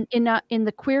 And in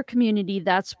the queer community,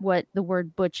 that's what the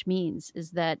word butch means,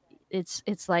 is that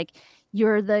it's like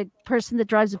you're the person that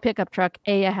drives a pickup truck.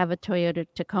 I have a Toyota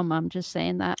Tacoma. I'm just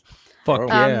saying that. Fuck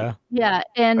yeah. Yeah.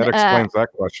 And that explains that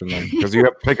question then, because you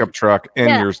have pickup truck in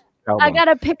your album. I got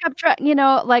a pickup truck, you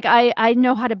know, like I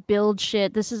know how to build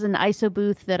shit. This is an ISO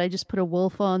booth that I just put a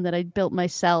wolf on that I built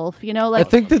myself, you know, like I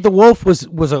think that the wolf was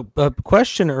a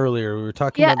question earlier. We were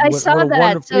talking about I saw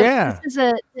that. So yeah. This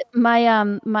is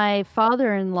my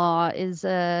father-in-law is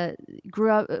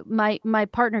grew up, my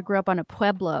partner grew up on a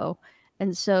pueblo,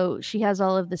 and so she has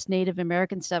all of this Native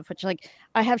American stuff, which like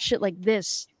I have shit like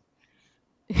this.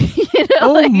 You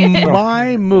know, like,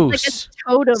 my moose.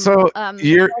 Like a totem. So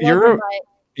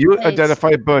you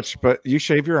identify butch, but you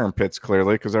shave your armpits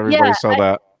clearly because everybody saw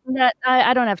that.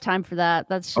 I don't have time for that.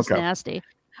 That's just nasty.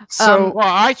 So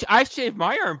well, I shave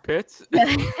my armpits.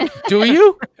 Do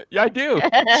you? Yeah, I do.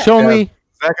 Show me.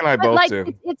 Zach and I both like,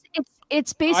 do.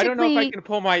 It's basically. I don't know if I can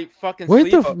pull my fucking.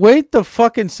 Wait the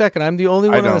fucking second. I'm the only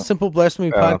one on a Simple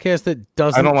Blasphemy podcast that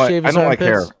doesn't shave his armpits. Like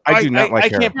hair. I do not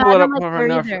like hair. I can't pull it up far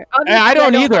enough. I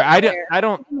don't either. I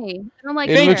don't like.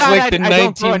 It looks like the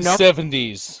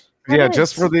 1970s. Yeah,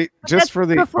 just for the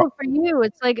for you,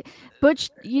 it's like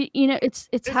butch. You know, it's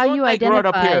how you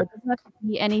identify. It doesn't have to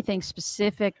be anything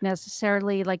specific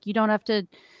necessarily. Like you don't have to.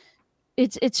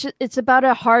 It's about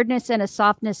a hardness and a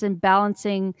softness and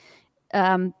balancing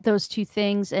those two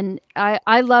things. And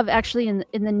I love actually in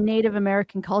the Native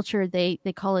American culture, they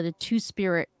call it a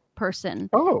two-spirit person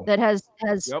that has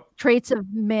traits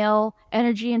of male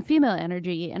energy and female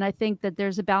energy. And I think that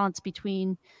there's a balance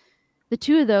between the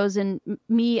two of those, and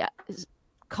me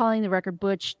calling the record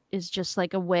butch is just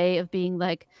like a way of being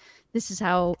like, this is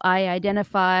how I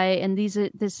identify, and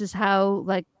this is how,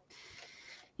 like,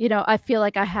 you know, I feel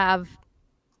like I have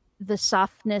the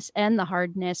softness and the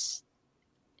hardness,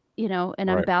 you know, and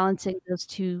I'm balancing those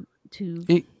two.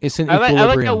 It's an I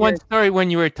equilibrium. like that one story when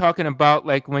you were talking about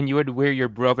like when you would wear your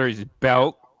brother's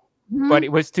belt, but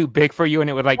it was too big for you and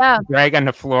it would like drag on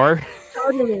the floor.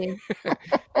 Totally.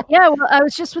 Yeah, well, I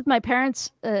was just with my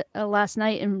parents last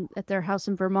night at their house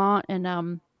in Vermont,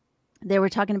 and they were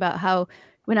talking about how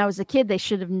when I was a kid, they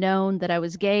should have known that I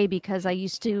was gay because I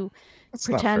used to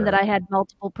pretend that I had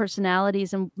multiple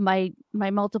personalities, and my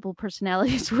multiple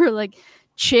personalities were like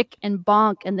Chick and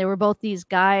Bonk, and they were both these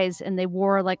guys, and they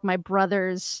wore like my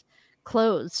brother's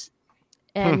clothes.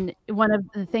 And one of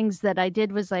the things that I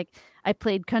did was like I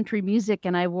played country music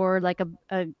and I wore like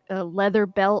a leather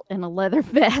belt and a leather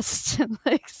vest.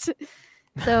 Like,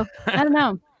 so I don't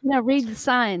know. You know, read the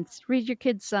signs. Read your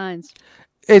kids' signs.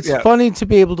 It's funny to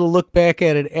be able to look back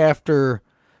at it after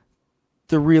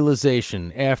the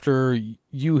realization, after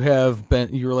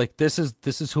you're like, this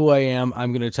is who I am.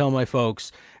 I'm going to tell my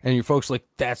folks, and your folks are like,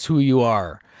 that's who you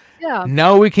are. Yeah.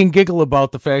 Now we can giggle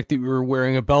about the fact that you were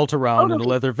wearing a belt around and a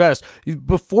leather vest.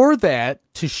 Before that,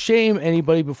 to shame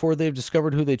anybody before they've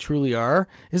discovered who they truly are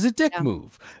is a dick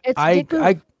move. I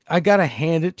gotta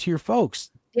hand it to your folks.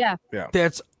 Yeah.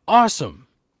 That's awesome.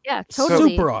 Yeah,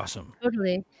 totally. Super awesome.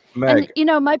 Totally. Meg. And you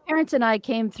know, my parents and I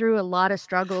came through a lot of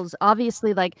struggles.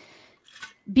 Obviously, like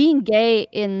being gay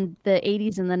in the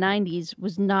 80s and the 90s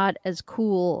was not as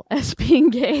cool as being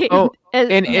gay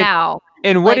now.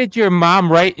 And what did your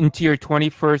mom write into your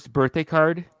 21st birthday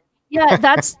card? Yeah,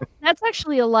 that's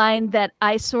actually a line that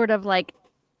I sort of like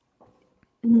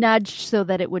nudged so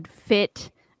that it would fit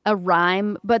a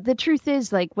rhyme. But the truth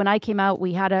is, like, when I came out,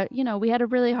 we had a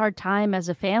really hard time as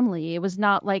a family. It was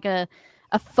not like a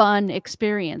fun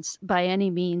experience by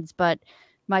any means, but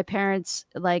my parents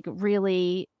like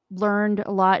really learned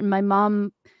a lot. And my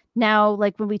mom now,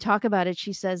 like when we talk about it,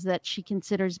 she says that she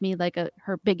considers me like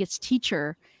her biggest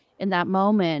teacher in that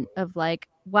moment of like,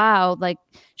 wow, like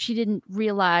she didn't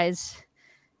realize,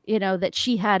 you know, that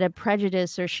she had a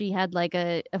prejudice or she had like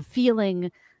a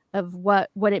feeling of what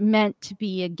it meant to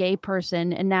be a gay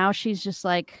person. And now she's just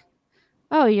like,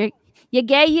 oh, you're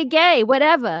gay,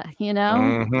 whatever, you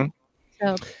know?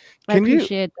 So I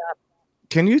appreciate that.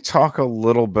 Can you talk a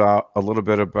little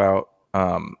bit about,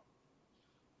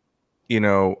 you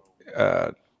know,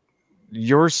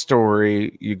 your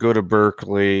story? You go to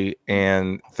Berkeley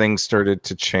and things started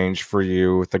to change for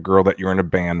you with the girl that you're in a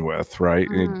band with, right?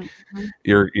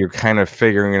 You're kind of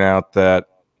figuring out that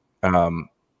you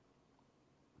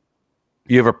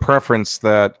have a preference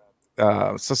that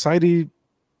society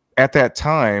at that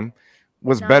time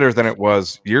was better than it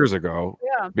was years ago.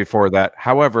 Before that.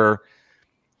 However,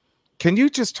 can you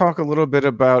just talk a little bit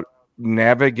about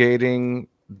navigating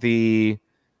to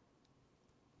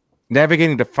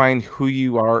find who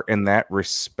you are in that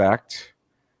respect?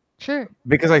 Sure.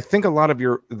 Because I think a lot of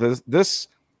this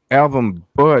album,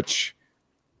 Butch,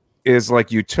 is like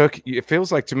it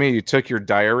feels like to me you took your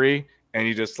diary and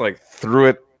you just like threw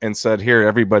it and said, here,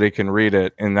 everybody can read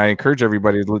it. And I encourage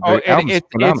everybody to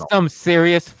it's some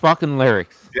serious fucking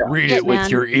lyrics. Yeah. Read it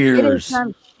with your ears. It is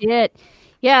some shit.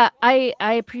 Yeah, I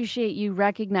appreciate you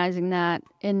recognizing that.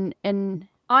 And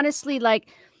honestly, like,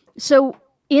 so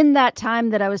in that time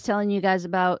that I was telling you guys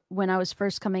about when I was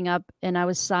first coming up and I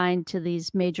was signed to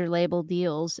these major label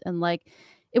deals, and like,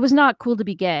 it was not cool to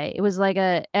be gay. It was like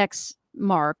a X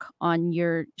mark on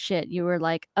your shit. You were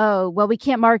like, oh, well, we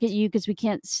can't market you because we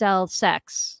can't sell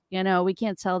sex. You know, we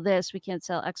can't sell this. We can't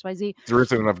sell XYZ. There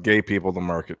isn't enough gay people to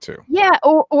market to. Yeah,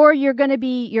 or you're gonna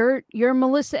be you're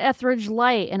Melissa Etheridge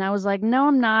light. And I was like, no,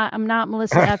 I'm not. I'm not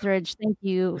Melissa Etheridge. Thank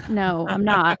you. No, I'm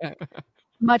not.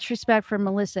 Much respect for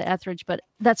Melissa Etheridge, but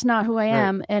that's not who I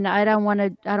am, and I don't want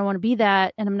to be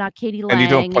that, and I'm not Katie Lang. And you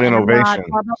don't put in ovation.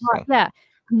 Blah, blah, blah. Yeah,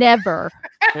 never,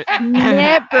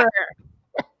 never.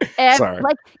 Sorry.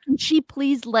 Like, can she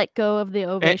please let go of the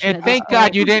ovation? And thank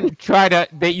God you didn't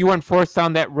that you weren't forced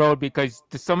down that road, because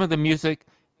some of the music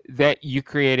that you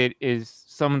created is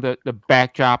some of the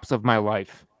backdrops of my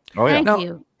life. Oh yeah. Thank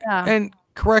you. Yeah. And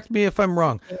correct me if I'm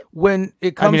wrong. When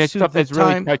it comes it's to stuff the that's time,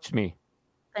 really touched me.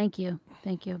 Thank you.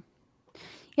 Thank you.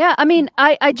 Yeah, I mean,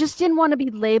 I just didn't want to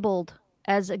be labeled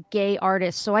as a gay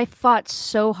artist, so I fought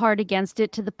so hard against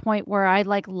it to the point where I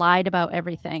like lied about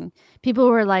everything. People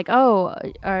were like, "Oh,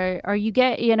 are you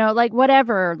gay?" You know, like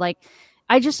whatever. Like,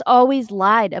 I just always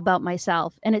lied about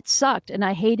myself, and it sucked, and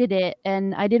I hated it,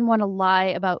 and I didn't want to lie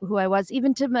about who I was,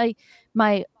 even to my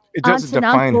It doesn't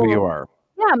define who you are.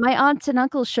 Yeah, my aunts and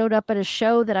uncles showed up at a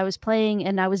show that I was playing,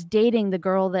 and I was dating the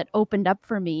girl that opened up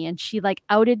for me, and she like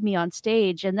outed me on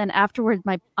stage. And then afterwards,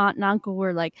 my aunt and uncle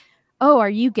were like, "Oh,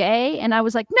 are you gay?" And I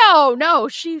was like, "No,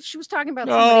 she was talking about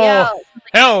somebody else." Like,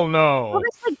 hell no. all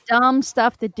this like dumb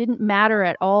stuff that didn't matter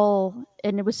at all,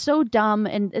 and it was so dumb.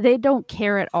 And they don't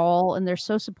care at all, and they're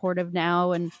so supportive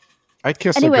now. And I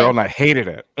kissed a girl and I hated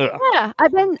it. Ugh. yeah,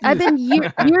 I've been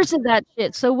years of that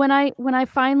shit. So when I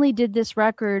finally did this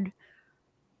record,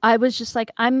 I was just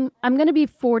like, I'm going to be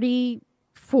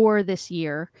 44 this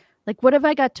year. Like, what have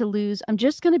I got to lose? I'm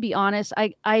just going to be honest.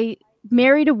 I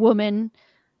married a woman.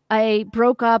 I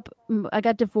broke up. I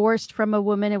got divorced from a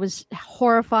woman. It was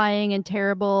horrifying and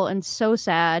terrible and so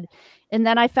sad. And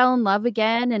then I fell in love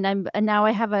again. And now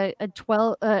I have a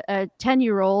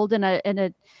 10-year-old and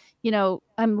a, you know,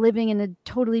 I'm living in a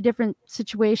totally different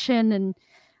situation. And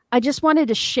I just wanted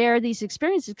to share these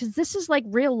experiences because this is like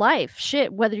real life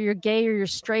shit, whether you're gay or you're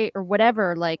straight or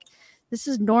whatever. Like, this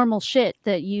is normal shit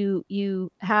that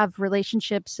you have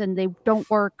relationships and they don't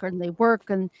work and they work.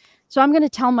 And so I'm going to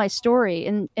tell my story.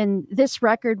 And this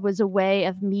record was a way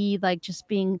of me like just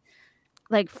being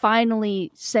like finally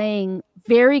saying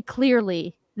very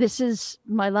clearly, this is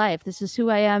my life. This is who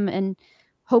I am. And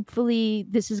hopefully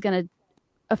this is going to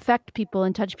affect people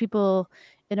and touch people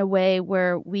in a way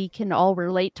where we can all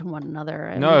relate to one another.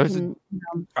 And no,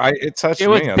 it touched me. It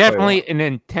was definitely an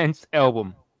intense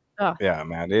album. Oh. Yeah,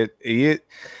 man. It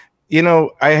you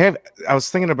know, I was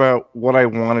thinking about what I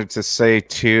wanted to say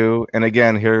too. And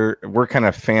again, here we're kind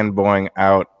of fanboying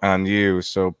out on you,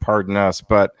 so pardon us,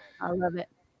 but I love it.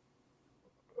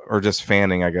 Or just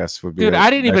fanning, I guess would be. Dude, I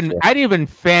didn't even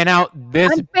fan out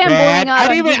this bad. I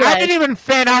didn't even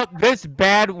fan out this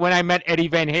bad when I met Eddie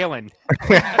Van Halen.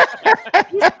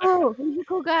 He's cool. He's a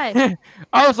cool guy.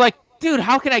 I was like, dude,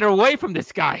 how can I get away from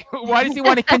this guy? Why does he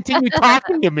want to continue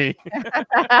talking to me?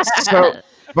 So,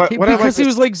 but because he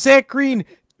was like, Zach Green,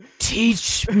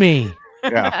 teach me.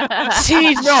 Yeah.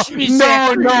 Teach me.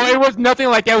 No, it was nothing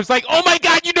like that. It was like, oh my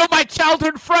God, you know my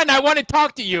childhood friend. I want to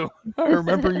talk to you. I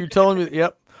remember you telling me.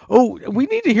 Yep. Oh, we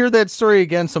need to hear that story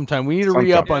again sometime. We need to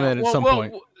re-up on that at some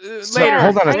point. Later.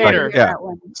 Hold on a second. Yeah.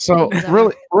 So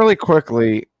really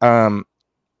quickly,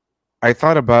 I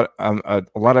thought about a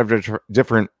lot of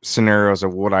different scenarios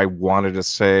of what I wanted to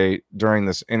say during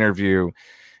this interview.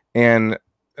 And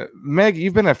Meg,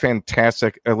 you've been a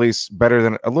fantastic, at least a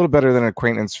little better than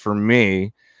acquaintance for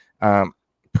me.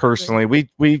 Personally, we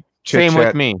chit-chat. Same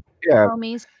with me. Yeah.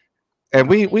 Homies. And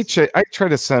I try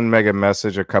to send Meg a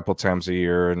message a couple times a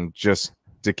year, and just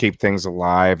to keep things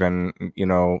alive. And you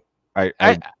know,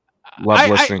 love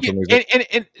listening to music.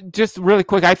 And just really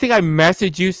quick, I think I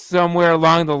messaged you somewhere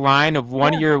along the line of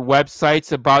one of your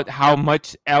websites about how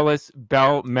much Ellis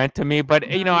Bell meant to me. But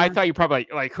you know, I thought you probably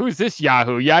like, who's this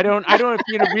Yahoo? Yeah, I don't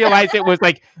realize it was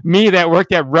like me that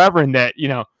worked at Reverend that, you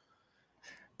know.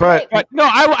 But no,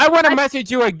 I want to message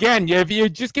you again. If you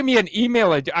just give me an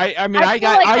email, I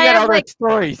got other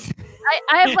stories.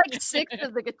 I have like 6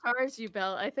 of the guitars you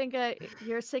built. I think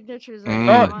your signatures are.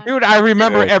 Oh, dude, I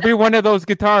remember every one of those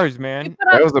guitars, man.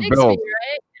 That was the build,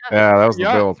 right? Yeah, that was the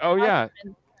build. Oh yeah.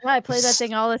 I play that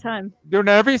thing all the time. Dude,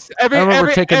 every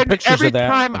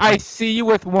time I see you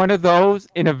with one of those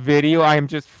in a video, I am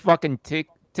just fucking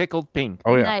tickled pink.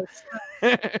 Oh yeah. Nice.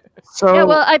 So yeah,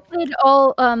 well, I played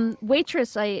all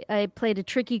Waitress. I played a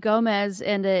Tricky Gomez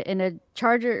and a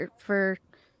Charger for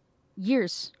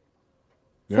years.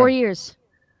 4 years.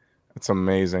 That's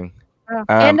amazing.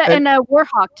 And a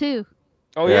Warhawk too.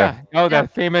 Oh yeah. Oh,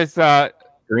 that famous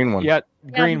green one. Yeah,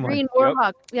 green one. Green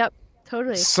Warhawk. Yep,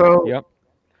 totally. So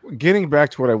getting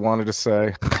back to what I wanted to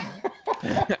say.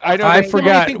 I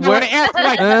forgot.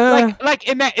 Like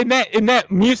in that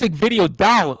music video,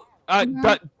 Doll.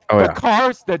 The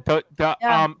cars,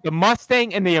 the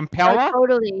Mustang and the Impala. Oh,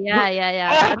 totally.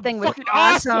 Yeah. That thing was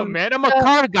awesome, man. I'm a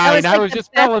car guy, and I was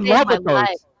just fell in love with those.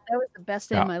 That was the best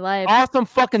day of my life. Awesome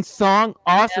fucking song,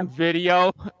 awesome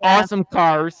video, awesome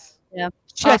cars. Yeah.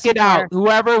 Check it out.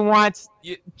 Whoever wants,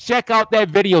 check out that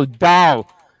video,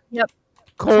 Doll. Yep.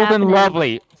 Cold and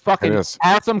Lovely. Fucking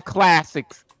awesome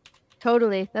classics.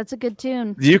 Totally. That's a good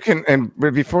tune. You can, and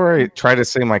before I try to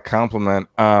say my compliment,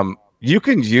 you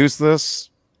can use this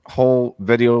whole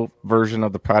video version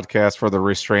of the podcast for the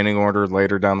restraining order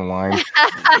later down the line.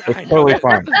 It's totally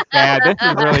fine. Bad. This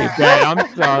is really bad. I'm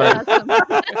sorry.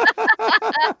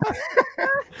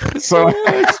 So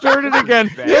I started again.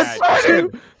 Yes,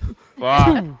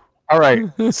 all right.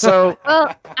 So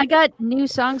well, I got new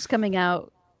songs coming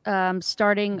out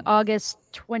starting August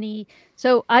 20.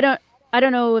 So I don't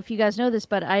know if you guys know this,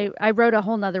 but I wrote a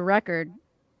whole nother record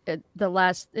in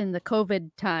the COVID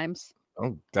times.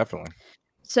 Oh, definitely.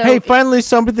 So hey, finally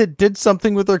somebody that did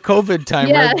something with their COVID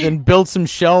time rather than build some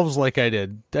shelves like I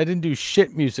did. I didn't do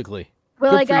shit musically.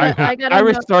 Well, I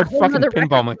restored fucking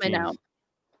pinball machines.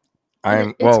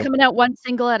 It's coming out one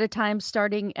single at a time,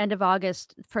 starting end of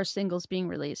August. First single's being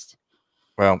released.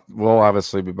 Well, we'll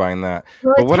obviously be buying that.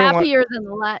 Well, it's happier than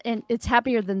and it's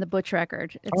happier than the Butch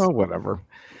record. Whatever.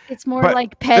 It's more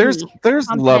like petty. There's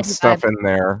love stuff in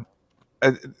there.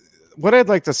 What I'd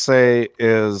like to say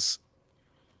is,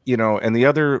 and the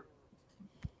other,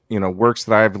 works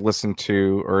that I've listened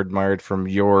to or admired from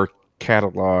your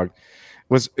catalog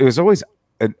it was always,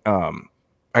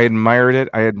 I admired it.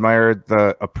 I admired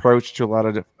the approach to a lot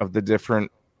of the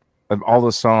different, of all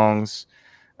the songs.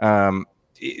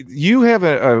 You have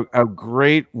a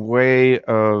great way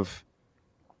of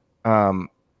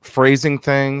phrasing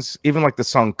things, even like the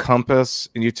song Compass,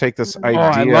 and you take this idea. Oh,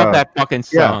 I love that fucking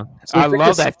song. So I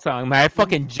love that song, man. I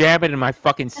fucking jam it in my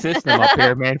fucking system up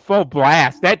here, man. Full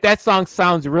blast. That song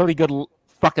sounds really good,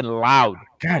 fucking loud.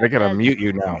 God, I gotta mute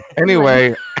you now.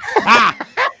 Anyway.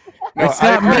 It's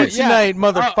not me tonight,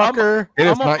 motherfucker. It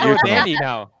is not your Andy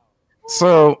now.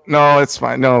 So no, it's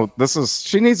fine. No,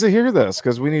 she needs to hear this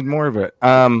because we need more of it.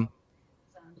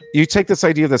 You take this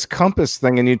idea of this compass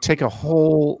thing and you take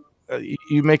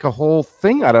you make a whole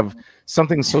thing out of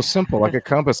something so simple like a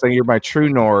compass thing. You're my true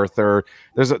north, or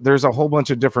there's a whole bunch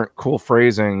of different cool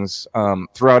phrasings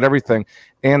throughout everything.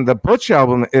 And the Butch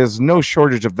album is no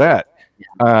shortage of that.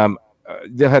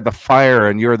 They had the fire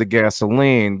and you're the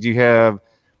gasoline. You have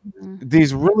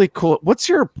these really cool. What's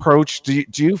your approach? Do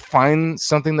you find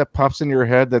something that pops in your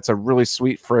head that's a really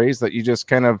sweet phrase that you just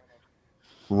kind of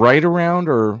write around,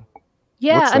 or?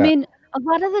 Yeah, I mean, a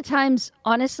lot of the times,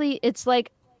 honestly, it's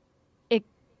like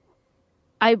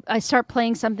I start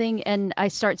playing something and I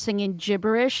start singing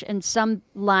gibberish and some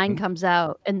line comes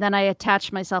out and then I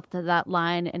attach myself to that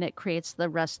line and it creates the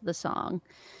rest of the song.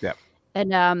 Yeah.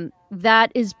 And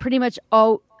that is pretty much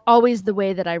always the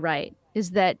way that I write,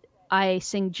 is that I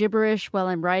sing gibberish while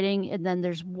I'm writing, and then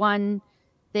there's one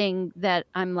thing that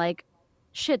I'm like,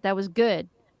 shit, that was good.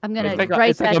 I'm going to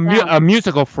write that down. A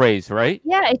musical phrase, right?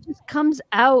 Yeah, it just comes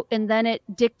out and then it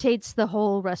dictates the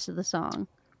whole rest of the song.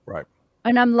 Right.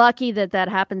 And I'm lucky that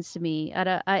happens to me.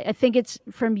 I think it's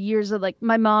from years of, like,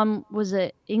 my mom was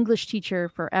an English teacher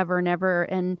forever and ever,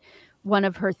 and one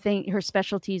of her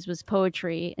specialties was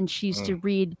poetry, and she used to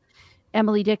read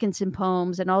Emily Dickinson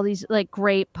poems and all these like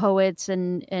great poets,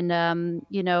 and I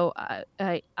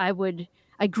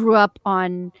grew up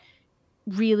on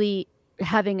really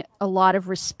having a lot of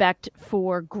respect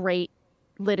for great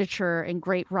literature and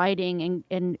great writing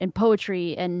and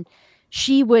poetry, and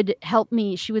she would help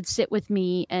me. She would sit with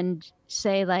me and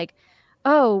say like,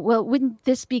 oh, well, wouldn't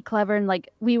this be clever? And like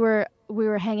we were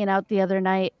hanging out the other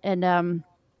night, and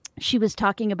she was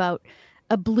talking about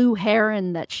a blue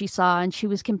heron that she saw, and she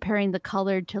was comparing the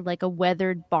color to like a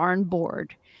weathered barn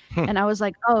board. And I was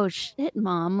like, oh shit,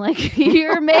 Mom, like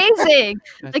you're amazing.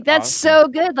 That's awesome. So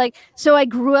good. Like, so I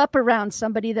grew up around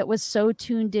somebody that was so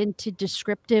tuned into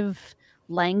descriptive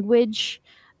language,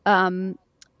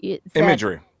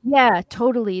 imagery. Yeah,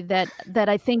 totally. That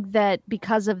I think that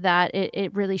because of that,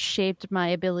 it really shaped my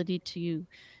ability to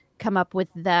come up with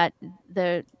the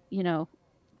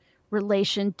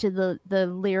relation to the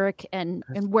lyric and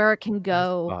where it can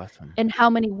go, awesome. And how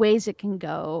many ways it can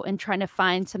go, and trying to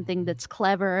find something that's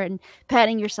clever and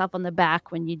patting yourself on the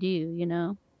back when you do, you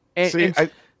know. Organic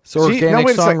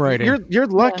songwriting. You're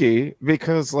lucky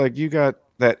because like you got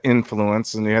that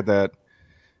influence and you had that,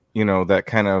 you know, that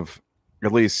kind of,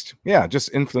 at least, yeah,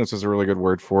 just influence is a really good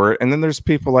word for it. And then there's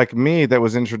people like me that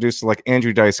was introduced to like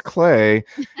Andrew Dice Clay,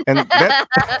 and that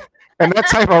and that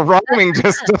type of rhyming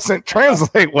just doesn't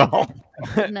translate well.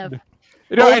 No.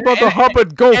 You know, Brother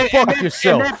Hubbard, go fuck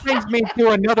yourself. And that brings me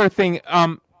to another thing.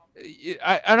 I'm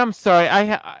sorry,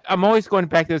 I'm always going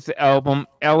back to this album,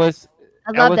 Ellis.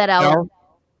 I love that album.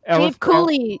 Dave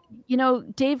Cooley, you know,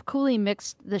 Dave Cooley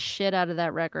mixed the shit out of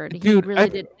that record. He really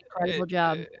did an incredible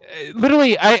job.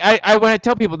 Literally, I when I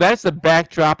tell people that's the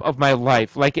backdrop of my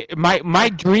life. Like my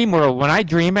dream world, when I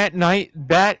dream at night,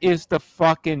 that is the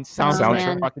fucking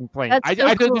soundtrack fucking playing.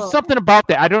 Cool. There's something about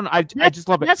that. I just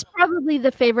love it. That's probably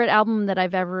the favorite album that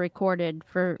I've ever recorded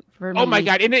for me. Oh my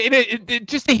god! And it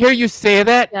just to hear you say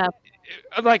that. Yeah.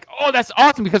 I'm like, oh, that's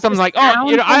awesome, because I'm like, oh,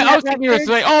 you know, I was thinking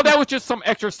like, oh, that was just some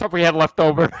extra stuff we had left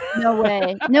over. No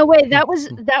way. That was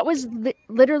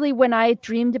literally when I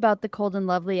dreamed about The Cold and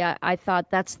Lovely. I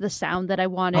thought that's the sound that I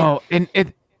wanted. Oh, and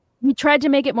we tried to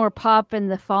make it more pop in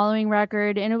the following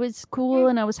record, and it was cool,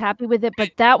 and I was happy with it.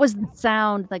 But that was the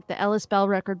sound, like the Ellis Bell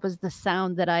record was the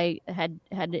sound that I had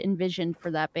envisioned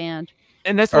for that band.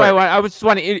 And that's why I would just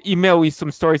want to email you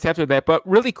some stories after that. But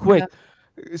really quick. Yeah.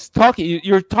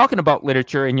 You're talking about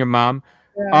literature and your mom.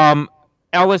 Yeah.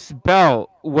 Ellis Bell,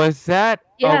 was that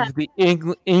of the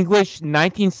English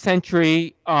 19th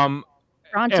century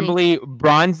Bronte. Emily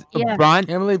Bronte?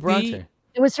 Emily Bronte.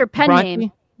 It was her pen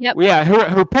name. Yep. Yeah,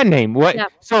 her pen name. What? Yeah.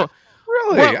 So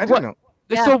really, I don't know.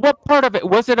 Yeah. So what part of it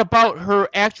was it about her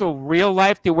actual real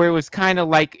life, to where it was kind of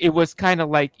like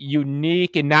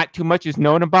unique and not too much is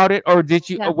known about it, or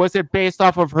or was it based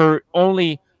off of her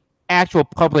only actual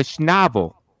published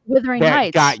novel, Wuthering that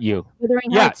Heights? Got you.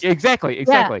 Wuthering Heights. Exactly.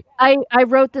 Yeah. I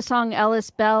wrote the song Ellis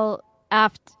Bell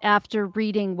after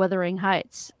reading Wuthering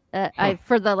Heights.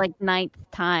 For the like 9th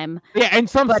time. Yeah, and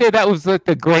some say that was like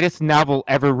the greatest novel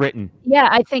ever written. Yeah,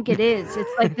 I think it is.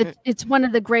 It's like it's one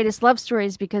of the greatest love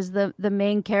stories, because the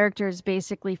main character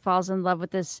basically falls in love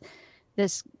with this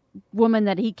woman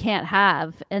that he can't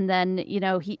have, and then, you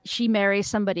know, she marries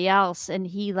somebody else, and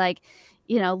he like,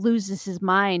 you know, loses his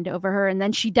mind over her, and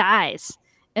then she dies,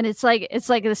 and it's like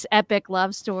this epic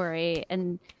love story.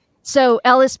 And so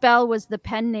Ellis Bell was the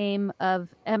pen name of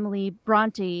Emily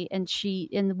Bronte, and she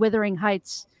in Wuthering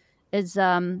Heights is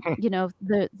you know,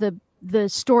 the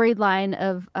storyline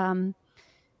of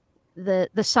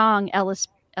the song Ellis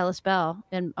Bell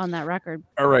on that record.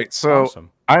 All right, so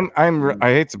awesome. I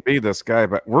hate to be this guy,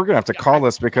 but we're gonna have to call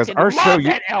this, because our show.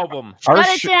 That album. Shut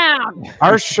it down.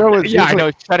 Our show is. Yeah, I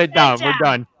know. Shut it down. We're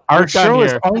done. Our show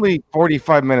is only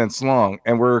 45 minutes long,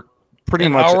 and we're pretty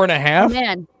much an hour and a half. Oh,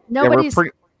 man, nobody's.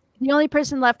 The only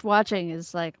person left watching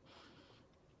is like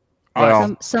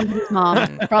somebody's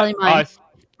mom, probably mine.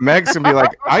 Meg's gonna be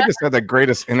like, I just had the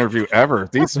greatest interview ever.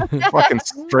 These fucking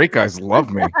straight guys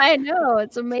love me. I know,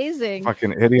 it's amazing.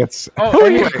 Fucking idiots. Who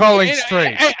are you calling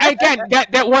straight? Again,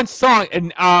 that one song,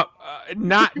 and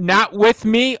not with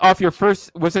me off your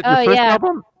first. Was it your first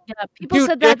album? Yeah, people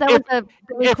said that was a.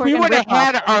 If we would have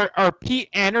had our Pete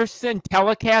Anderson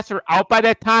Telecaster out by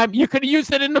that time, you could have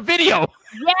used it in the video.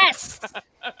 Yes.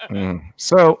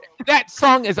 So that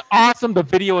song is awesome. The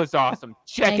video is awesome.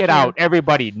 Check it out,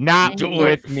 everybody. Not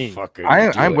with me.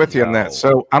 I'm with you on that.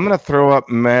 So I'm gonna throw up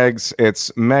Meg's.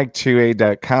 It's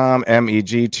megtoohey.com.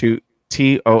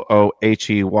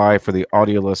 MEGTOOHEY for the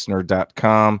audio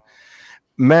listener.com.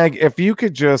 Meg, if you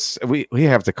could just, we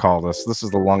have to call this. This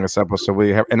is the longest episode we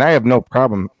have, and I have no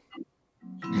problem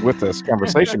with this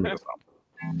conversation.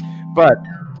 But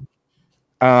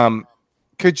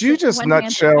could you just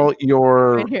nutshell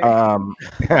your yeah,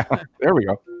 there we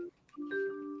go.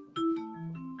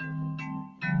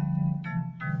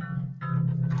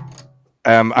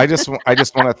 I just want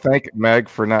to thank Meg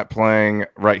for not playing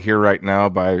Right Here, Right Now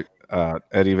by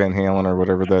Eddie Van Halen or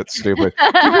whatever that stupid.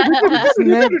 Isn't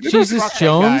that Jesus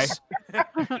Jones?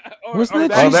 Wasn't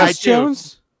that Jesus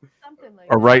Jones?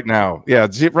 Or Right Now. Yeah,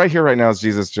 Right Here, Right Now is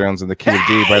Jesus Jones in the key of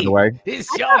D, by the way. It's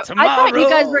your tomorrow. I thought you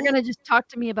guys were going to just talk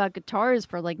to me about guitars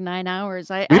for like 9 hours.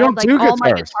 We I don't had do all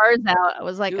my guitars. guitars out. I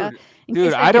was like,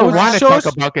 dude, I don't want to talk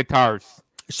about guitars.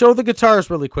 Show the guitars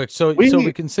really quick, so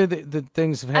we can say the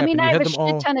things have happened. I mean, I have a them all...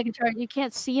 shit ton of guitars. You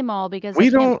can't see them all because we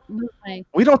I can't don't. move my...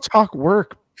 We don't talk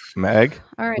work, Meg.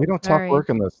 All right, we don't talk work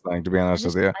in this thing. To be honest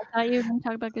with you, I thought you were going to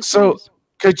talk about guitars. So,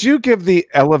 could you give the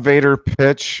elevator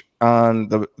pitch on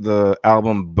the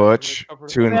album Butch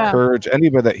to encourage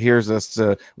anybody that hears this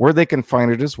to where they can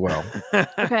find it as well?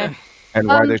 Okay. And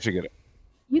why they should get it.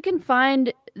 You can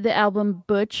find the album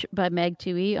Butch by Meg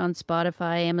Toohey on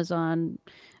Spotify, Amazon,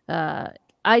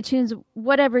 iTunes,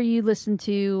 whatever you listen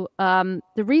to.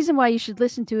 The reason why you should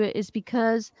listen to it is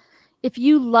because if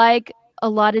you like a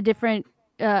lot of different,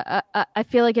 I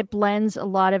feel like it blends a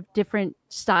lot of different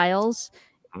styles.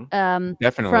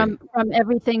 Definitely from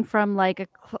everything from like a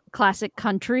classic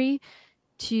country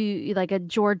to like a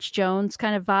George Jones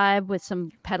kind of vibe with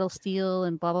some pedal steel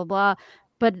and blah blah blah,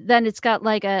 but then it's got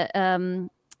like a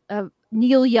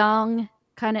Neil Young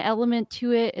kind of element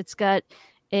to it. It's got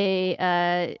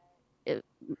a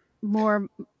more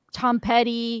Tom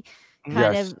Petty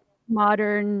kind of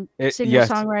modern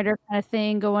singer-songwriter kind of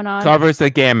thing going on. Covers the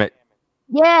gamut.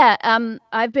 Yeah,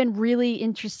 I've been really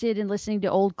interested in listening to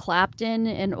old Clapton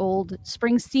and old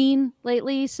Springsteen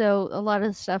lately. So a lot of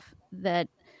the stuff that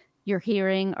you're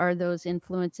hearing are those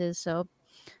influences. So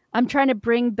I'm trying to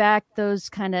bring back those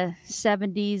kind of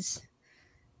 70s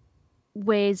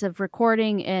ways of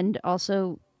recording and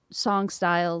also song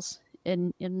styles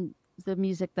in the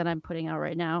music that I'm putting out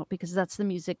right now, because that's the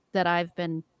music that I've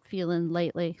been feeling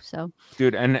lately. So,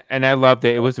 dude, and I loved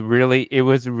it. It was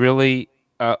really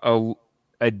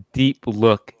a deep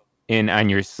look in on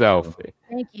yourself.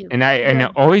 Thank you. And I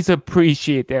always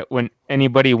appreciate that when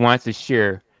anybody wants to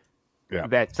share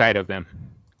that side of them.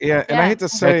 Yeah, and I hate to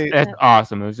say that's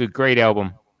awesome. It was a great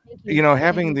album. You know,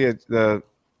 having the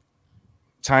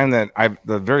time that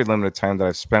the very limited time that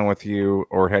I've spent with you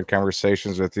or had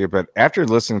conversations with you, but after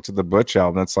listening to the Butch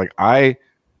album, it's like I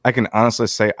can honestly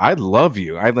say I love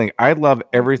you. I think I love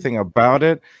everything about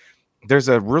it. There's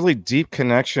a really deep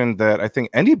connection that I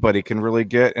think anybody can really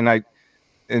get,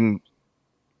 and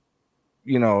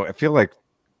you know, I feel like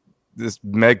this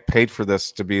Meg paid for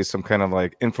this to be some kind of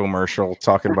like infomercial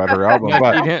talking about her album,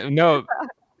 but no,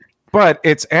 but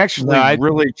it's actually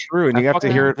really true, and you have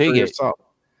to hear it for yourself.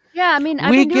 Yeah, I mean,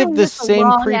 we give the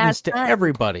same credence to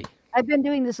everybody. I've been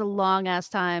doing this a long ass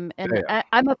time, and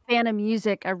I'm a fan of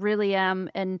music. I really am,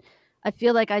 and I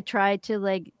feel like I try to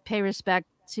like pay respect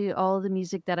to all of the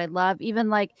music that I love. Even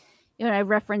like, you know, I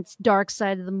reference Dark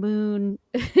Side of the Moon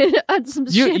on some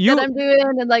shit that I'm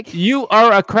doing, and like you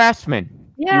are a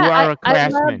craftsman. Yeah, you are a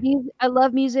craftsman. I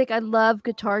love music. I love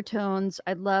guitar tones.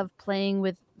 I love playing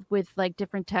with like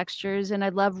different textures, and I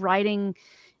love writing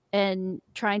and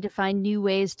trying to find new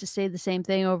ways to say the same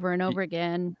thing over and over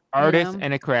again. Artist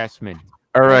and a craftsman.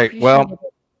 All right. Well,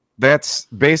 that's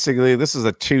basically, this is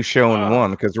a 2-show in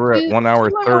one, because we're at 1 hour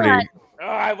 30. Oh,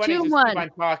 I want to just keep on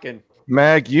talking.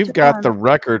 Meg, you've got the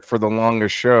record for the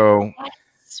longest show.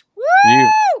 Yes.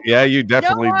 Woo! You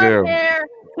definitely do.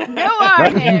 No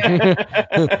arm hair.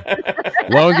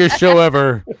 Longest show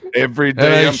ever. Every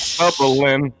day I'm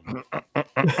subbling.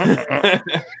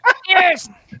 Yes.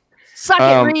 Suck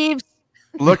it, Reeves.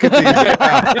 Look at these.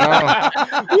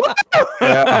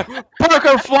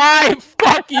 Parker Fly,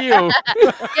 fuck you.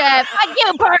 Yeah, fuck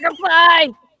you, Parker Fly.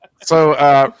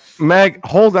 So, Meg,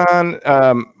 hold on.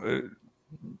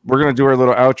 We're going to do our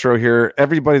little outro here.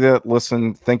 Everybody that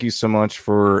listened, thank you so much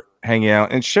for hanging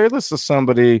out, and share this with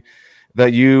somebody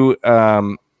that you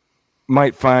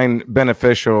might find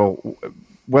beneficial,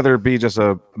 whether it be just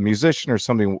a musician or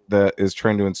somebody that is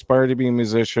trying to inspire to be a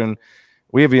musician.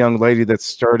 We have a young lady that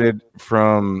started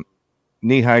from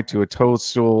knee-high to a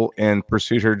toadstool and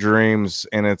pursued her dreams,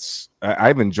 and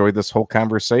I've enjoyed this whole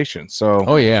conversation. So,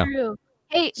 oh yeah.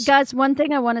 Hey guys, one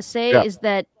thing I want to say is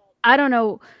that I don't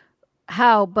know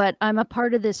how, but I'm a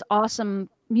part of this awesome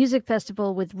music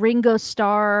festival with Ringo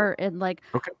Starr and like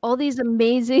all these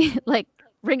amazing, like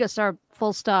Ringo Starr,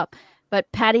 full stop, but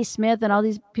Patti Smith and all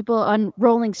these people on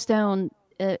Rolling Stone.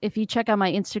 If you check out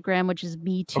my Instagram, which is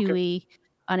Meg Toohey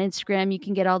on Instagram, you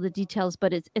can get all the details.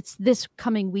 But it's this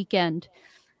coming weekend.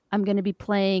 I'm going to be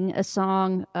playing a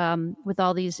song with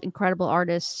all these incredible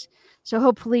artists. So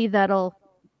hopefully that'll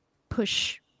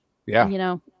push, you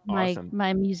know,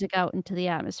 my music out into the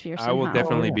atmosphere somehow. I will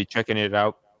definitely be checking it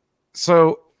out.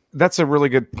 So that's a really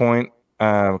good point,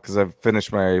 because I've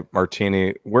finished my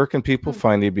martini. Where can people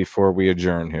find you before we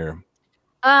adjourn here?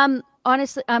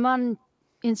 Honestly, I'm on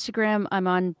Instagram, I'm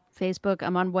on Facebook,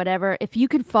 I'm on whatever. If you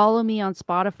could follow me on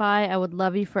Spotify, I would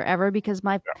love you forever, because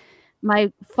my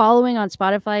following on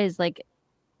Spotify is like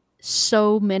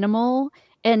so minimal,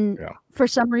 and for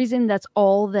some reason that's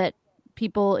all that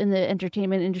people in the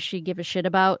entertainment industry give a shit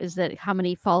about, is that how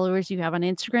many followers you have on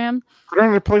Instagram. Put it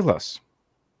on your playlist.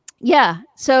 Yeah.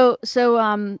 So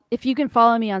if you can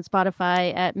follow me on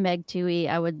Spotify at Meg Toohey,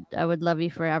 I would love you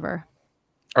forever.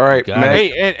 All right,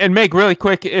 Meg. Hey, and Meg, really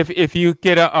quick, if you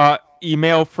get a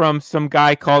email from some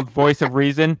guy called Voice of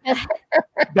Reason,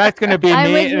 that's gonna be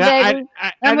me. And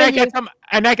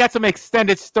I got some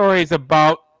extended stories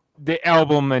about the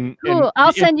album and cool.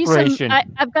 I'll send you some.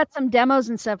 I've got some demos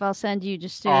and stuff. I'll send you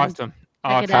just to awesome.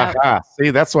 Check it out.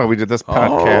 See, that's why we did this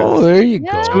podcast. Oh, there you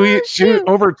go.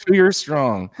 Over 2 years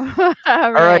strong.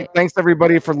 All right. Thanks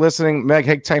everybody for listening. Meg,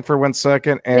 hang tight for 1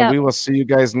 second, and we will see you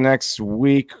guys next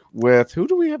week with who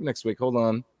do we have next week? Hold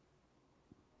on.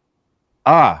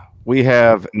 We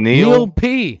have Neil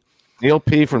P. Neil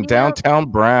P. from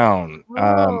Downtown Brown.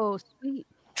 Oh, sweet.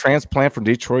 Transplant from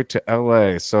Detroit to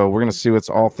LA. So we're gonna see what's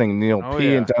all thing Neil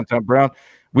P. and Downtown Brown.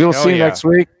 We will see you next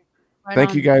week.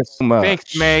 Thank you guys so much.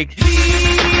 Thanks, Meg.